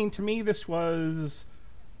 so I mean, to me, this was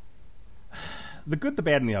the good, the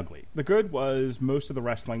bad, and the ugly. The good was most of the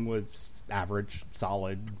wrestling was average,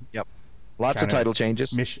 solid. Yep. Lots of title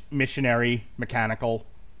changes. Missionary, mechanical,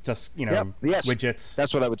 just, widgets.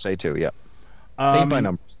 That's what I would say, too, yeah. Paint by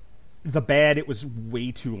numbers. The bad, it was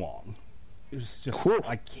way too long. It was just,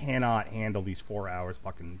 I cannot handle these 4 hours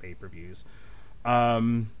fucking pay-per-views.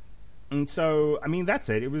 And so, I mean, that's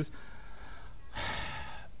it. It was...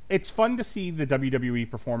 It's fun to see the WWE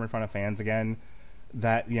perform in front of fans again.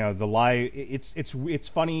 That, the live... It's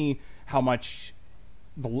funny how much...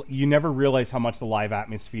 You never realize how much the live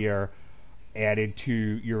atmosphere added to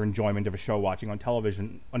your enjoyment of a show watching on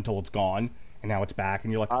television until it's gone, and now it's back,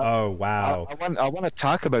 and you're like, oh, wow. I want to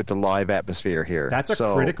talk about the live atmosphere here. That's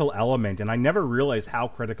a critical element, and I never realized how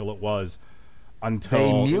critical it was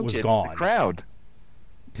until it was gone. The crowd.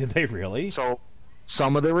 Did they really? So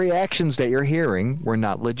some of the reactions that you're hearing were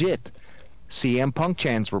not legit. CM Punk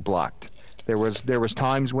chants were blocked. There was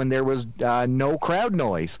times when there was no crowd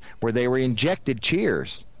noise, where they were injected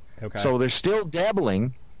cheers. Okay. So they're still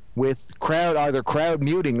dabbling with either crowd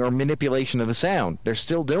muting or manipulation of the sound. They're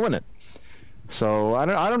still doing it. So I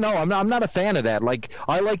don't know. I'm not a fan of that. Like,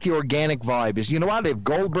 I like the organic vibe. Is, you know what? If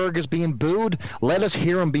Goldberg is being booed, let us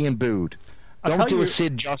hear him being booed. Don't do a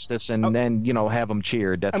Sid Justice and then have him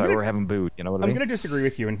cheered or have him booed. You know what I mean? I'm going to disagree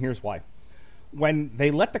with you, and here's why. When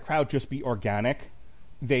they let the crowd just be organic,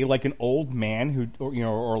 they, like an old man who,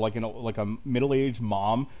 or like a middle-aged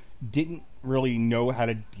mom, didn't really know how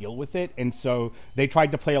to deal with it, and so they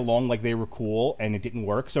tried to play along like they were cool, and it didn't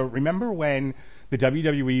work. So remember when the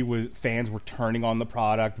WWE fans were turning on the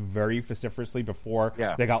product very vociferously before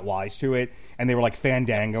they got wise to it, and they were like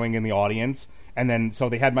fandangoing in the audience, and then so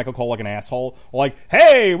they had Michael Cole like an asshole, like,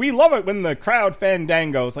 "Hey, we love it when the crowd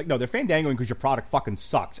fandangos." Like, no, they're fandangoing because your product fucking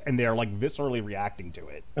sucks, and they're like viscerally reacting to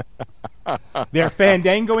it. They're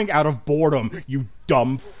fandangoing out of boredom, you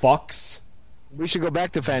dumb fucks. We should go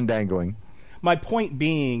back to fandangoing. My point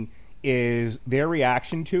being is their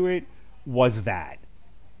reaction to it was that.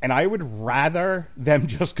 And I would rather them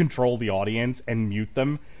just control the audience and mute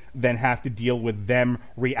them than have to deal with them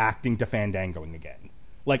reacting to fandangoing again.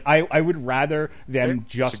 Like, I would rather them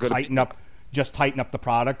just tighten up the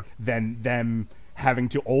product than them having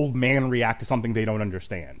to old man react to something they don't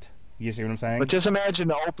understand. You see what I'm saying? But just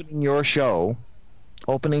imagine opening your show,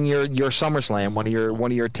 opening your SummerSlam, one of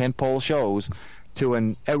your tentpole shows, to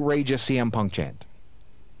an outrageous CM Punk chant.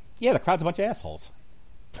 Yeah, the crowd's a bunch of assholes.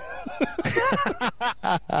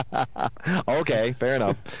 Okay, fair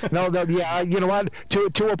enough. No, yeah, you know what?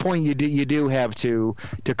 To a point, you do have to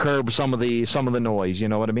curb some of the noise. You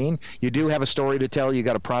know what I mean? You do have a story to tell. You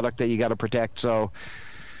got a product that you got to protect. So,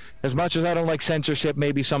 as much as I don't like censorship,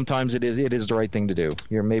 maybe sometimes it is the right thing to do.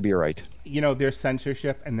 You're right. There's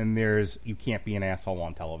censorship, and then there's you can't be an asshole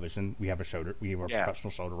on television. We have a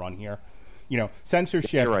professional show to run here.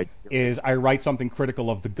 Censorship is I write something critical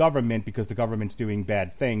of the government because the government's doing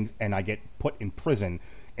bad things, and I get put in prison,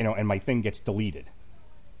 and my thing gets deleted.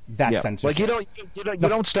 That's censorship. Like you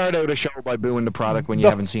don't start out a show by booing the product when you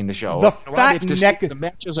haven't seen the show. The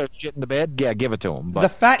matches are shit in the bed. Yeah, give it to him. But the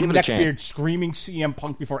fat neckbeard screaming CM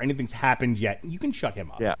Punk before anything's happened yet. You can shut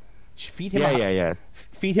him up. Yeah, feed him.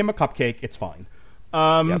 Feed him a cupcake. It's fine.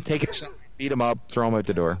 Take it, feed him up, throw him out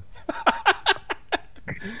the door.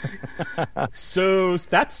 So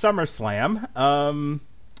that's SummerSlam.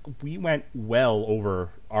 We went well over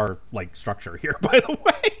our structure here, by the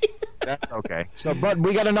way. That's okay. So, but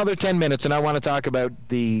we got another 10 minutes, and I want to talk about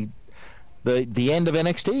the end of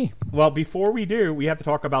NXT. Well, before we do, we have to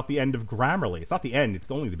talk about the end of Grammarly. It's not the end; it's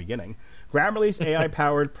only the beginning. Grammarly's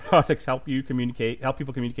AI-powered products help people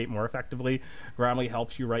communicate more effectively. Grammarly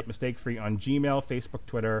helps you write mistake-free on Gmail, Facebook,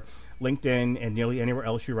 Twitter, LinkedIn, and nearly anywhere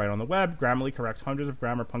else you write on the web. Grammarly corrects hundreds of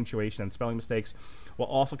grammar, punctuation, and spelling mistakes, while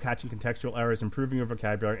also catching contextual errors, improving your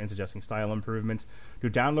vocabulary, and suggesting style improvements. To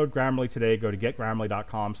download Grammarly today, go to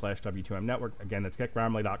getgrammarly.com/W2Mnetwork. Again, that's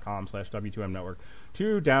getgrammarly.com/W2Mnetwork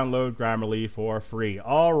to download Grammarly for free.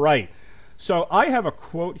 All right. So I have a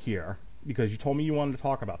quote here because you told me you wanted to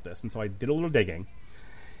talk about this, and so I did a little digging.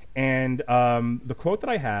 And the quote that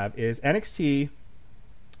I have is, NXT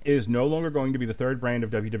is no longer going to be the third brand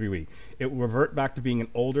of WWE. It will revert back to being an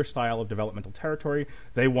older style of developmental territory.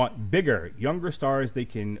 They want bigger, younger stars they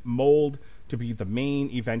can mold to be the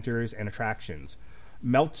main eventers and attractions.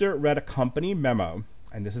 Meltzer read a company memo,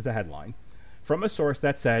 and this is the headline, from a source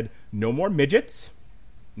that said, no more midgets,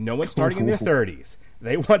 no one starting in their 30s.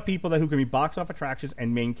 They want people who can be box office attractions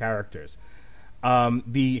and main characters.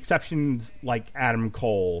 The exceptions, like Adam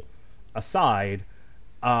Cole aside,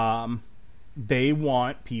 they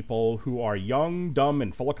want people who are young, dumb,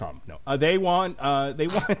 and full of cum. No, they want they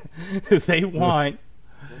want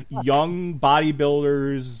young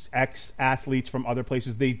bodybuilders, ex-athletes from other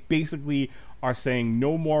places. They basically are saying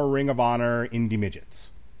no more Ring of Honor indie midgets.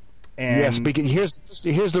 And yes, because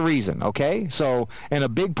here's the reason, okay? So, and a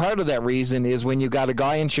big part of that reason is when you got a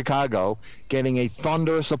guy in Chicago getting a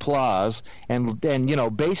thunderous applause and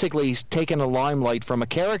basically taking a limelight from a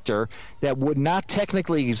character that would not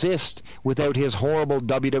technically exist without his horrible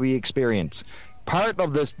WWE experience. Part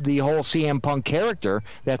of the whole CM Punk character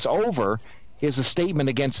that's over is a statement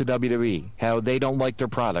against the WWE, how they don't like their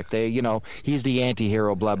product. He's the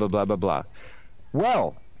anti-hero, blah, blah, blah, blah, blah.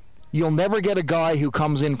 Well, you'll never get a guy who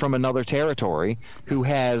comes in from another territory who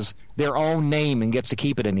has their own name and gets to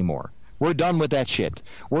keep it anymore. We're done with that shit.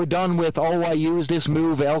 We're done with, I used this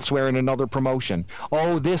move elsewhere in another promotion.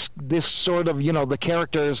 This sort of, the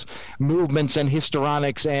character's movements and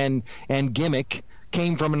histrionics and gimmick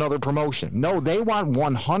came from another promotion. No, they want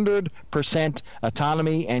 100%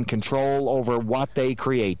 autonomy and control over what they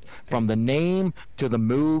create, from the name to the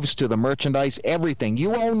moves to the merchandise, everything.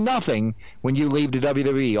 You own nothing when you leave the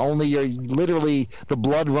WWE. Only literally the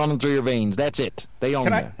blood running through your veins. That's it. They own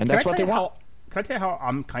you, and that's what they want. Can I tell you how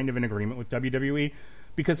I'm kind of in agreement with WWE?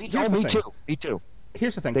 Because me too.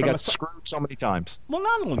 Here's the thing. They got screwed so many times. Well,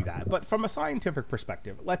 not only that, but from a scientific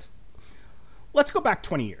perspective, let's go back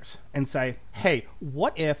 20 years and say, hey,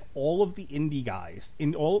 what if all of the indie guys,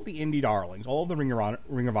 all of the indie darlings, all of the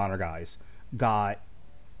Ring of Honor guys got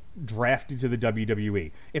drafted to the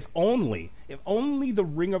WWE? If only the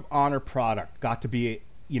Ring of Honor product got to be,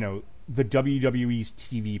 the WWE's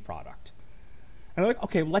TV product. And they're like,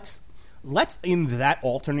 okay, let's in that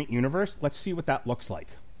alternate universe, let's see what that looks like.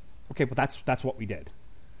 Okay, but that's what we did.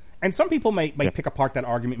 And some people may pick apart that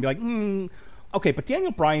argument and be like, okay, but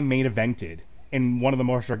Daniel Bryan main evented in one of the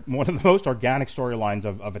most organic storylines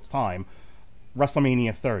of its time,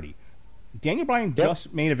 WrestleMania 30. Daniel Bryan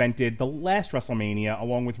just main evented the last WrestleMania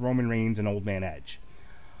along with Roman Reigns and Old Man Edge.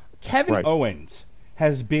 Kevin Owens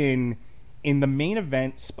has been in the main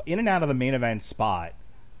event, in and out of the main event spot.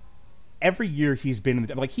 Every year he's been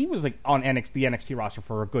he was on the NXT roster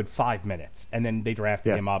for a good 5 minutes, and then they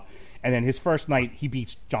drafted him up, and then his first night he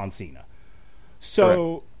beats John Cena.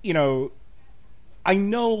 So I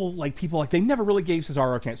know people they never really gave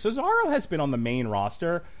Cesaro a chance. Cesaro has been on the main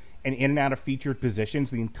roster and in and out of featured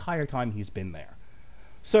positions the entire time he's been there.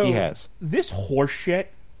 So he has this horse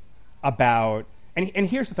shit about and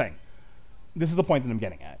here's the thing. This is the point that I'm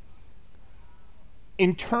getting at.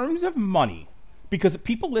 In terms of money, because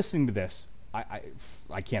people listening to this,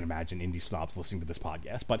 I can't imagine indie snobs listening to this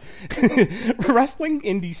podcast, but wrestling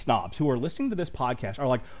indie snobs who are listening to this podcast are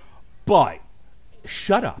like, but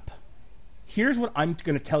shut up. Here's what I'm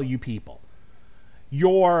going to tell you people.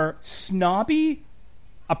 Your snobby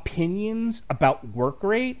opinions about work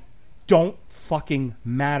rate don't fucking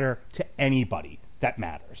matter to anybody that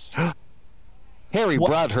matters. Harry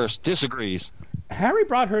Broadhurst disagrees. Harry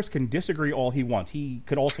Broadhurst can disagree all he wants. He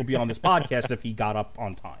could also be on this podcast if he got up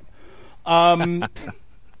on time.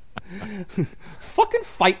 Fucking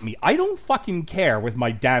fight me. I don't fucking care with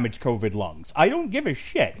my damaged COVID lungs. I don't give a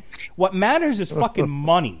shit. What matters is fucking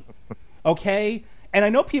money. Okay? And I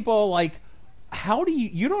know people are like, how do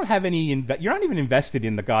you don't have any, you're not even invested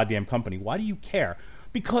in the goddamn company. Why do you care?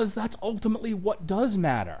 Because that's ultimately what does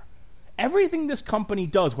matter. Everything this company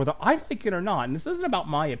does, whether I like it or not, and this isn't about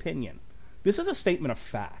my opinion, this is a statement of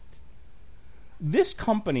fact. This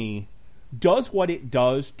company does what it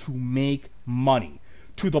does to make money.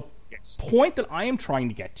 To the point that I am trying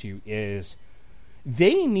to get to is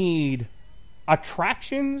they need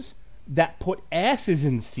attractions that put asses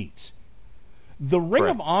in seats. The Ring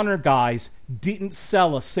of Honor guys didn't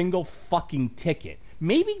sell a single fucking ticket.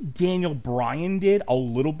 Maybe Daniel Bryan did a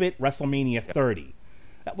little bit WrestleMania 30.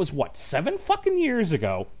 That was, 7 fucking years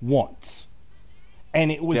ago, once.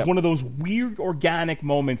 And it was one of those weird organic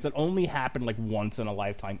moments that only happened once in a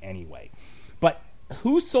lifetime anyway. But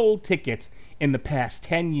who sold tickets in the past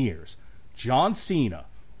 10 years? John Cena,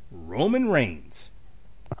 Roman Reigns,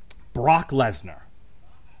 Brock Lesnar.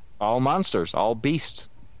 All monsters, all beasts.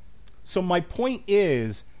 So my point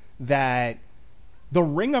is that the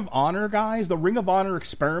Ring of Honor guys, the Ring of Honor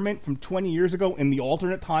experiment from 20 years ago in the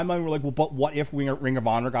alternate timeline, were like, well, but what if Ring of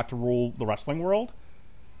Honor got to rule the wrestling world?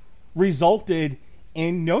 Resulted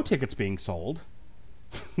in no tickets being sold.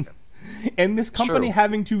 And this company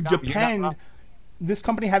having to depend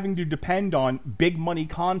on big money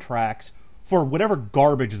contracts for whatever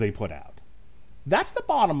garbage they put out. That's the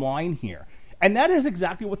bottom line here. And that is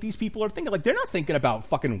exactly what these people are thinking. They're not thinking about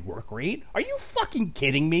fucking work rate. Are you fucking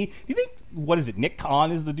kidding me? Do you think, Nick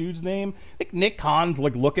Khan is the dude's name? I think Nick Khan's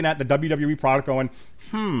looking at the WWE product going,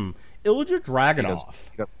 Ilja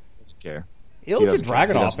Dragunov. He doesn't care. Ilja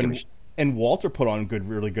Dragunov and Walter put on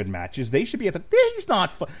really good matches. They should be at the... He's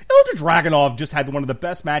not... Ilja Dragunov just had one of the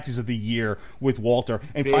best matches of the year with Walter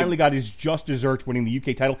and finally got his just desserts winning the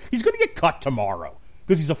UK title. He's going to get cut tomorrow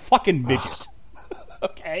because he's a fucking midget.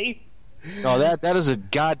 Okay? No, that is a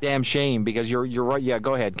goddamn shame because you're right. Yeah,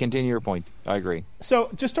 go ahead. Continue your point. I agree.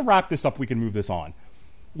 So just to wrap this up, we can move this on.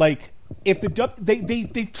 If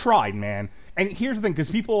they've tried, man. And here's the thing,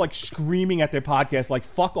 because people are screaming at their podcast,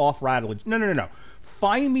 fuck off, Rattledge. No.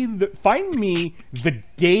 Find me the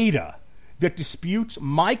data that disputes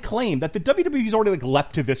my claim that the WWE's already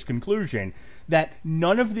leapt to this conclusion that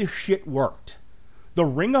none of this shit worked. The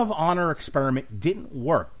Ring of Honor experiment didn't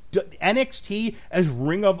work. NXT as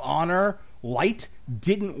Ring of Honor Light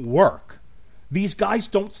didn't work. These guys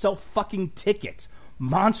don't sell fucking tickets.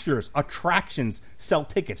 Monsters, attractions sell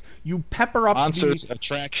tickets. You pepper up monsters,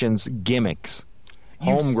 attractions, gimmicks,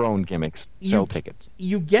 homegrown gimmicks sell tickets.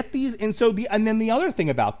 You get these, and then the other thing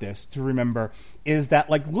about this to remember is that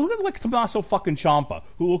look at Tommaso fucking Ciampa,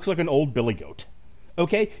 who looks like an old billy goat.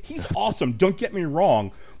 Okay, he's awesome. Don't get me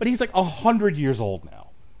wrong, but he's 100 years old now.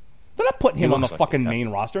 They're not putting him on the fucking main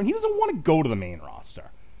roster, and he doesn't want to go to the main roster.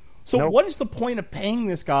 So what is the point of paying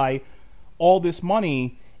this guy all this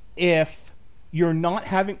money if you're not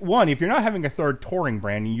having if you're not having a third touring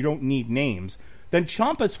brand and you don't need names, then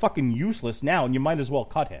Ciampa's fucking useless now, and you might as well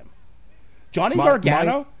cut him. Johnny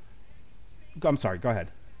Gargano. I'm sorry. Go ahead.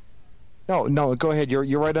 No, go ahead.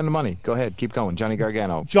 You're right on the money. Go ahead. Keep going. Johnny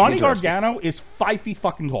Gargano. Johnny Gargano is 5 feet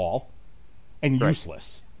fucking tall and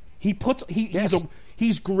useless.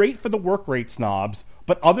 He's great for the work rate snobs,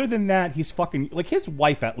 but other than that, he's fucking like his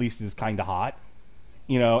wife at least is kind of hot,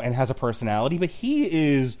 and has a personality. But he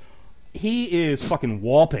is fucking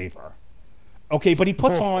wallpaper. Okay, but he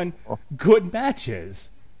puts on good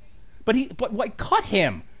matches. But cut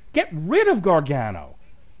him. Get rid of Gargano.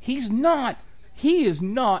 He is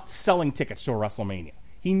not selling tickets to a WrestleMania.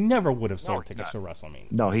 He never would have sold tickets to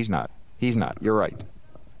WrestleMania. No, he's not. He's not. You're right.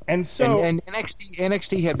 And so, and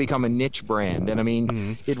NXT had become a niche brand, and I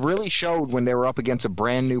mean, it really showed when they were up against a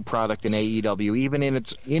brand new product in AEW, even in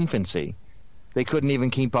its infancy. They couldn't even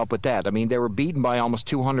keep up with that. I mean, they were beaten by almost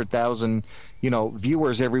 200,000,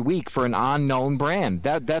 viewers every week for an unknown brand.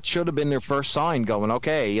 That should have been their first sign going,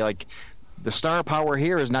 okay, like, the star power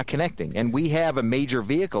here is not connecting. And we have a major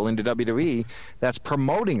vehicle into WWE that's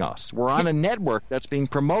promoting us. We're on a network that's being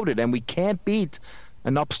promoted, and we can't beat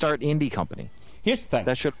an upstart indie company. Here's the thing.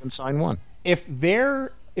 That should have been sign one. If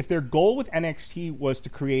their goal with NXT was to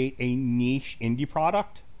create a niche indie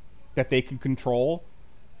product that they can control,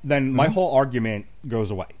 then my whole argument goes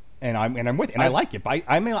away. And I'm with it. And I like it.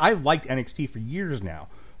 I liked NXT for years now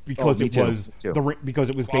because it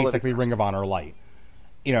was basically Ring of Honor light.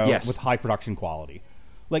 With high production quality.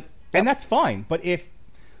 And that's fine. But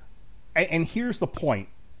and here's the point,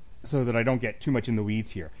 so that I don't get too much in the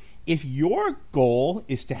weeds here. If your goal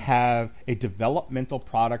is to have a developmental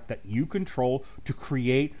product that you control to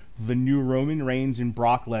create the new Roman Reigns and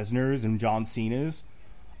Brock Lesnar's and John Cena's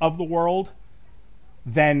of the world,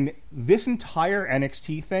 then this entire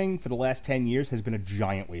NXT thing for the last 10 years has been a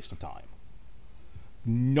giant waste of time.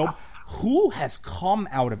 Who has come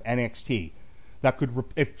out of NXT that could,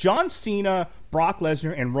 if John Cena, Brock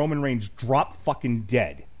Lesnar, and Roman Reigns drop fucking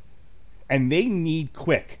dead, and they need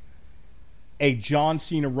quick a John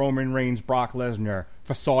Cena, Roman Reigns, Brock Lesnar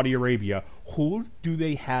for Saudi Arabia, who do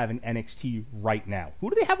they have in NXT right now?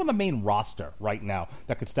 Who do they have on the main roster right now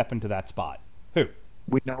that could step into that spot? Who?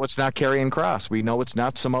 We know it's not Karrion Kross. We know it's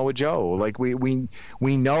not Samoa Joe. Like we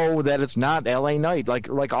know that it's not LA Knight.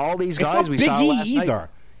 Like all these guys we saw last night. Either.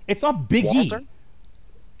 It's not Big E.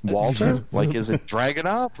 Walter? Like, is it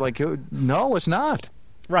Dragunov? Like, no, it's not.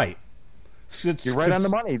 Right. You're right on the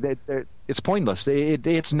money. It's pointless.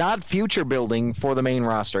 It's not future building for the main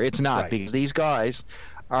roster. It's not, because these guys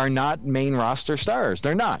are not main roster stars.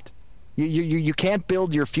 They're not. You can't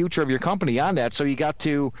build your future of your company on that, so you got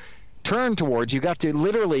to turn towards, you got to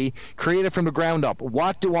literally create it from the ground up.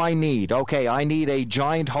 What do I need? Okay, I need a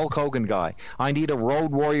giant Hulk Hogan guy. I need a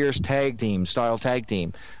Road Warriors tag team.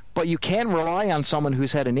 But you can rely on someone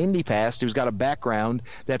who's had an indie past, who's got a background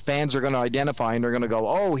that fans are going to identify, and they're going to go,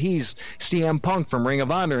 oh, he's CM Punk from Ring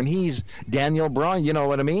of Honor, and he's Daniel Bryan. You know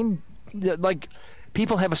what I mean? Like,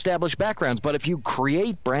 people have established backgrounds, but if you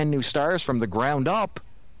create brand new stars from the ground up,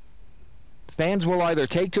 fans will either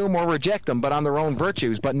take to them or reject them, but on their own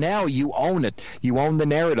virtues. But now you own it. You own the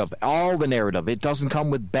narrative, all the narrative. It doesn't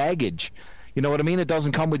come with baggage. You know what I mean? It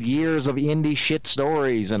doesn't come with years of indie shit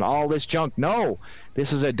stories and all this junk. No,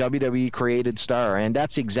 this is a WWE created star, and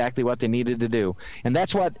that's exactly what they needed to do. And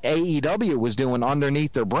that's what AEW was doing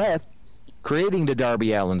underneath their breath, creating the Darby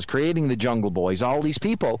Allins, creating the Jungle Boys, all these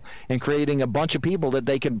people, and creating a bunch of people that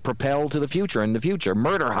they can propel to the future in the future.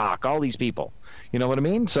 Murder Hawk, all these people. You know what I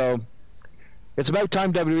mean? So it's about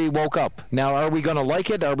time WWE woke up. Now, are we going to like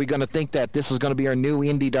it? Are we going to think that this is going to be our new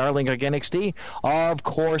indie darling like NXT? Of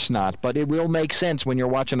course not. But it will make sense when you're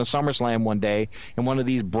watching a SummerSlam one day and one of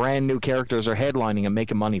these brand new characters are headlining and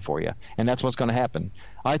making money for you. And that's what's going to happen.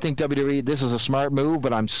 I think WWE, this is a smart move,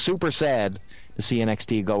 but I'm super sad to see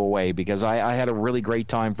NXT go away, because I had a really great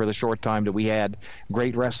time for the short time that we had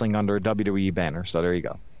great wrestling under a WWE banner. So there you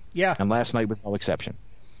go. Yeah. And last night was no exception.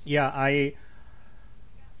 Yeah,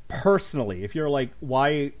 personally, if you're like,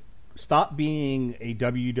 why stop being a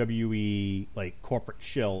WWE like corporate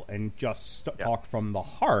shill and just talk from the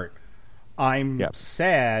heart, I'm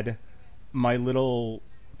sad my little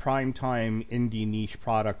primetime indie niche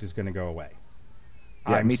product is going to go away.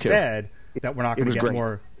 Yeah, I'm me too. sad that we're not going to get great.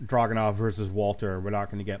 more Dragunov versus Walter. We're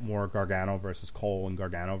not going to get more Gargano versus Cole and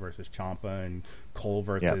Gargano versus Ciampa and Cole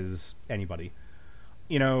versus anybody.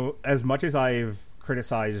 You know, as much as I've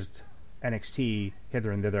criticized NXT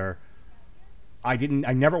hither and thither, I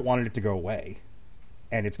never wanted it to go away,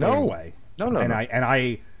 and it's going away. No.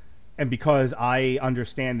 And because I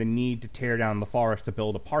understand the need to tear down the forest to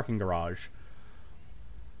build a parking garage,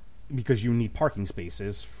 because you need parking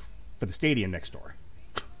spaces for the stadium next door.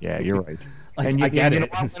 Yeah, you're right. I get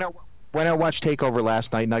it. When I watched TakeOver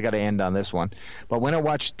last night, and I got to end on this one, but when I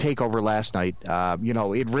watched TakeOver last night,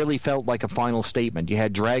 it really felt like a final statement. You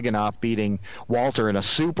had Dragunov beating Walter in a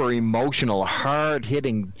super emotional,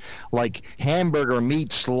 hard-hitting, like hamburger meat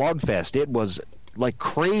slugfest. It was like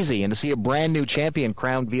crazy, and to see a brand new champion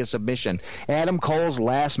crowned via submission. Adam Cole's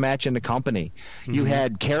last match in the company. Mm-hmm. You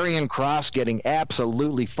had Karrion Kross getting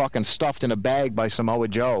absolutely fucking stuffed in a bag by Samoa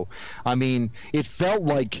Joe. I mean, it felt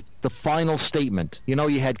like the final statement. You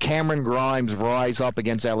had Cameron Grimes rise up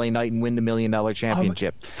against LA Knight and win the $1 million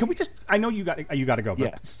championship. Can we just? I know you got to go,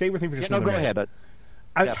 but stay with me for just another minute.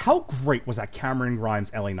 Go ahead. How great was that Cameron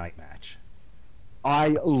Grimes LA Knight match? I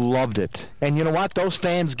loved it. And you know what? Those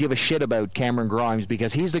fans give a shit about Cameron Grimes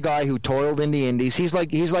because he's the guy who toiled in the indies. He's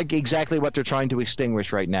like exactly what they're trying to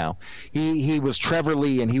extinguish right now. He was Trevor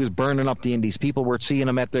Lee, and he was burning up the indies. People were seeing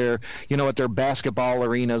him at their basketball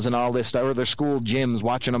arenas and all this stuff, or their school gyms,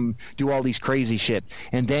 watching him do all these crazy shit.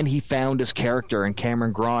 And then he found his character in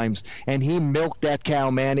Cameron Grimes, and he milked that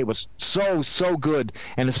cow, man. It was so good.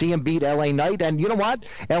 And to see him beat LA Knight, and you know what?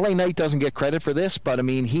 LA Knight doesn't get credit for this, but I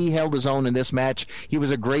mean, he held his own in this match. He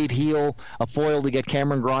was a great heel, a foil to get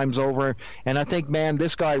Cameron Grimes over, and I think, man,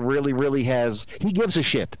 this guy really he gives a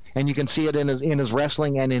shit, and you can see it in his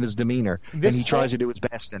wrestling and in his demeanor, and he tries to do his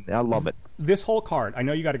best, and I love it. This whole card, I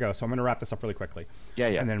know you got to go, so I'm going to wrap this up really quickly. Yeah,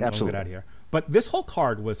 and then absolutely. We'll get out of here. But this whole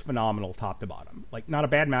card was phenomenal, top to bottom. Like, not a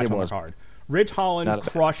bad match on the card. Ridge Holland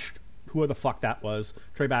crushed who the fuck that was,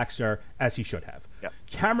 Trey Baxter, as he should have. Yep.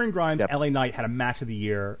 Cameron Grimes, LA Knight had a match of the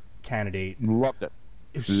year candidate. Loved it.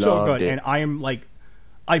 It was so good, and I am like.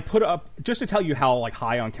 I put up, just to tell you how like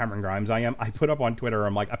high on Cameron Grimes I am, I put up on Twitter,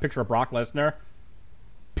 I'm like, a picture of Brock Lesnar,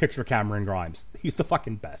 picture Cameron Grimes. He's the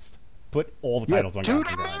fucking best. Put all the titles on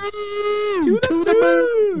Cameron Grimes. To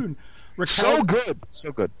the moon! So good.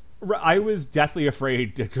 I was deathly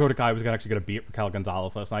afraid Dakota Kai was actually going to beat Raquel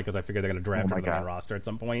Gonzalez last night because I figured they're going to draft her to the main roster at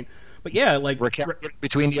some point. But yeah, like... Raquel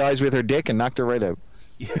between the eyes with her dick and knocked her right out.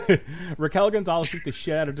 Raquel Gonzalez beat the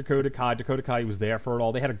shit out of Dakota Kai. Dakota Kai was there for it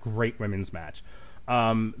all. They had a great women's match.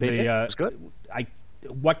 They did. It was good.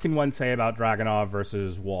 What can one say about Dragunov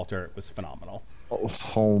versus Walter? It was phenomenal.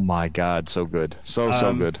 Oh my God, so good, so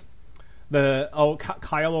good.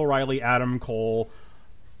 Kyle O'Reilly, Adam Cole.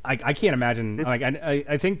 I can't imagine.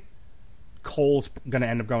 I think Cole's going to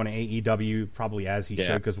end up going to AEW probably as he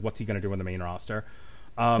should, because what's he going to do on the main roster?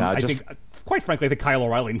 I think, quite frankly, I think Kyle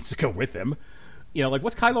O'Reilly needs to go with him.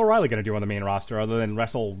 What's Kyle O'Reilly going to do on the main roster other than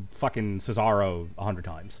wrestle fucking Cesaro 100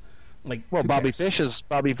 times? Bobby Fish is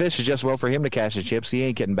just well for him to cash the chips. He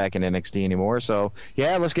ain't getting back in NXT anymore. So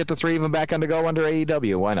let's get the three of them back on to go under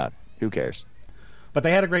AEW. Why not? Who cares? But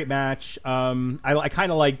they had a great match. I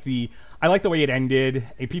kind of like the way it ended.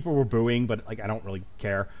 People were booing, but I don't really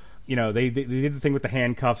care. They did the thing with the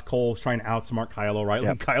handcuffs. Cole was trying to outsmart Kyle O'Reilly.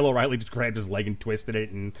 Yep. Kyle O'Reilly just grabbed his leg and twisted it,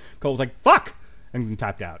 and Cole was like, "Fuck!" and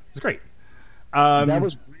tapped out. It was great. That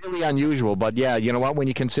was really unusual, but you know what? When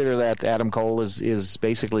you consider that Adam Cole is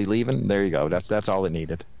basically leaving, there you go. That's all it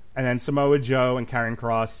needed. And then Samoa Joe and Karrion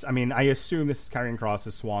Kross. I mean, I assume this is Karrion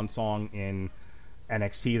Kross' swan song in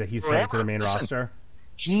NXT that he's headed to the main roster.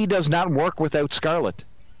 He does not work without Scarlett.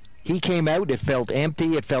 He came out, it felt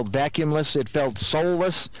empty, it felt vacuumless, it felt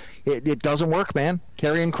soulless. It doesn't work, man.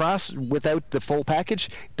 Karrion Kross without the full package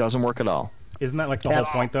doesn't work at all. Isn't that the whole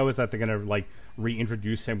point, though? Is that they're going to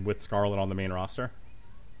reintroduce him with Scarlett on the main roster?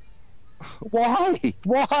 Why?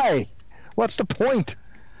 What's the point?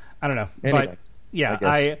 I don't know. Anyway, but yeah,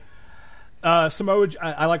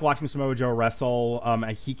 I like watching Samoa Joe wrestle.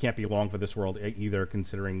 He can't be long for this world either,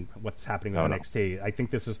 considering what's happening with NXT. No. I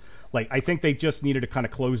think this is I think they just needed to kind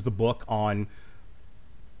of close the book on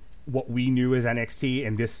what we knew as NXT,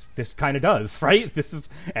 and this kind of does, right? This is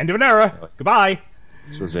end of an era. Goodbye.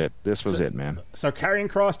 This was it, man. So Karrion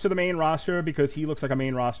Kross to the main roster because he looks like a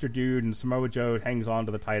main roster dude, and Samoa Joe hangs on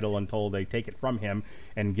to the title until they take it from him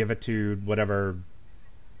and give it to whatever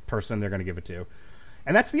person they're going to give it to.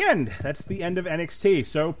 And that's the end. That's the end of NXT.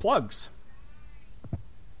 So, plugs.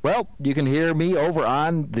 Well, you can hear me over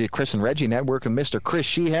on the Chris and Reggie Network with Mr. Chris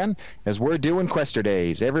Sheehan as we're doing Quester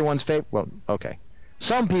Days. Everyone's favorite. Well, okay.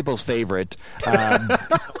 Some people's favorite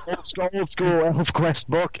old school ElfQuest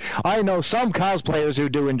book. I know some cosplayers who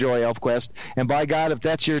do enjoy ElfQuest, and by God, if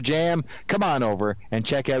that's your jam, come on over and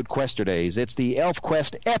check out Quester Days. It's the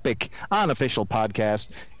ElfQuest Epic unofficial podcast,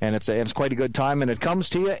 and it's quite a good time, and it comes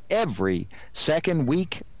to you every second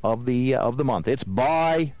week of the month. It's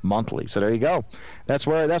bi-monthly. So there you go. That's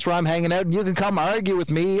where I'm hanging out, and you can come argue with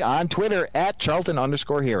me on Twitter at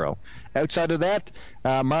Charlton_hero. Outside of that,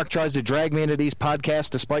 Mark tries to drag me into these podcasts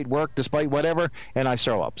despite work, despite whatever, and I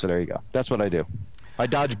show up. So there you go. That's what I do. I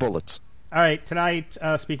dodge bullets. All right, tonight,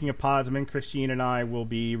 speaking of Podsman, Christine and I will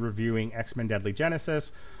be reviewing X-Men Deadly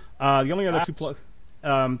Genesis. The only other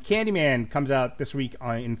Candyman comes out this week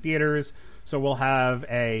in theaters, so we'll have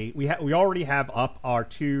we already have up our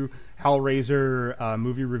 2 Hellraiser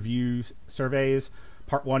movie review surveys,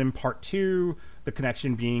 part 1 and part 2. The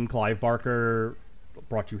connection being Clive Barker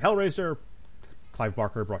brought you Hellraiser, Clive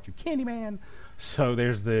Barker brought you Candyman, so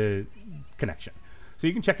there's the connection. So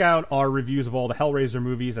you can check out our reviews of all the Hellraiser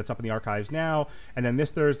movies. That's up in the archives now. And then this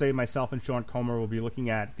Thursday, myself and Sean Comer will be looking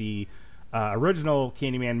at the original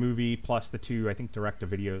Candyman movie plus the 2, I think,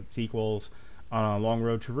 direct-to-video sequels on Long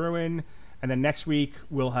Road to Ruin. And then next week,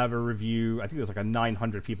 we'll have a review. I think there's like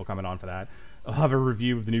 900 people coming on for that. I'll have a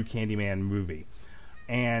review of the new Candyman movie.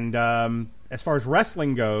 And as far as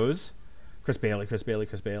wrestling goes, Chris Bailey.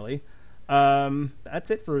 That's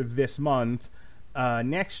it for this month.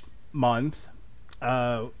 Next month,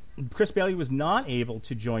 Chris Bailey was not able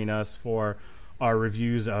to join us for our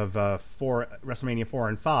reviews of WrestleMania 4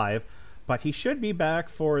 and 5, but he should be back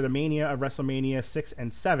for the Mania of WrestleMania 6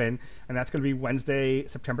 and 7, and that's going to be Wednesday,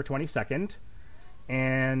 September 22nd.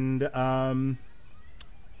 And the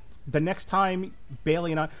next time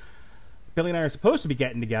Bailey and I are supposed to be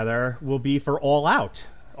getting together will be for All Out.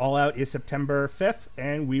 All Out is September 5th,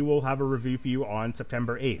 and we will have a review for you on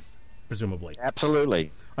September 8th, presumably.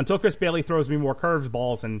 Absolutely. Until Chris Bailey throws me more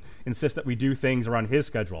curveballs and insists that we do things around his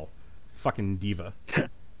schedule. Fucking diva.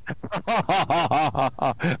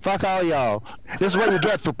 Fuck all y'all. This is what you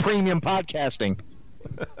get for premium podcasting.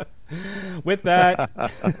 With that,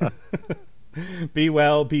 be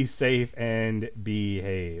well, be safe, and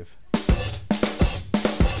behave.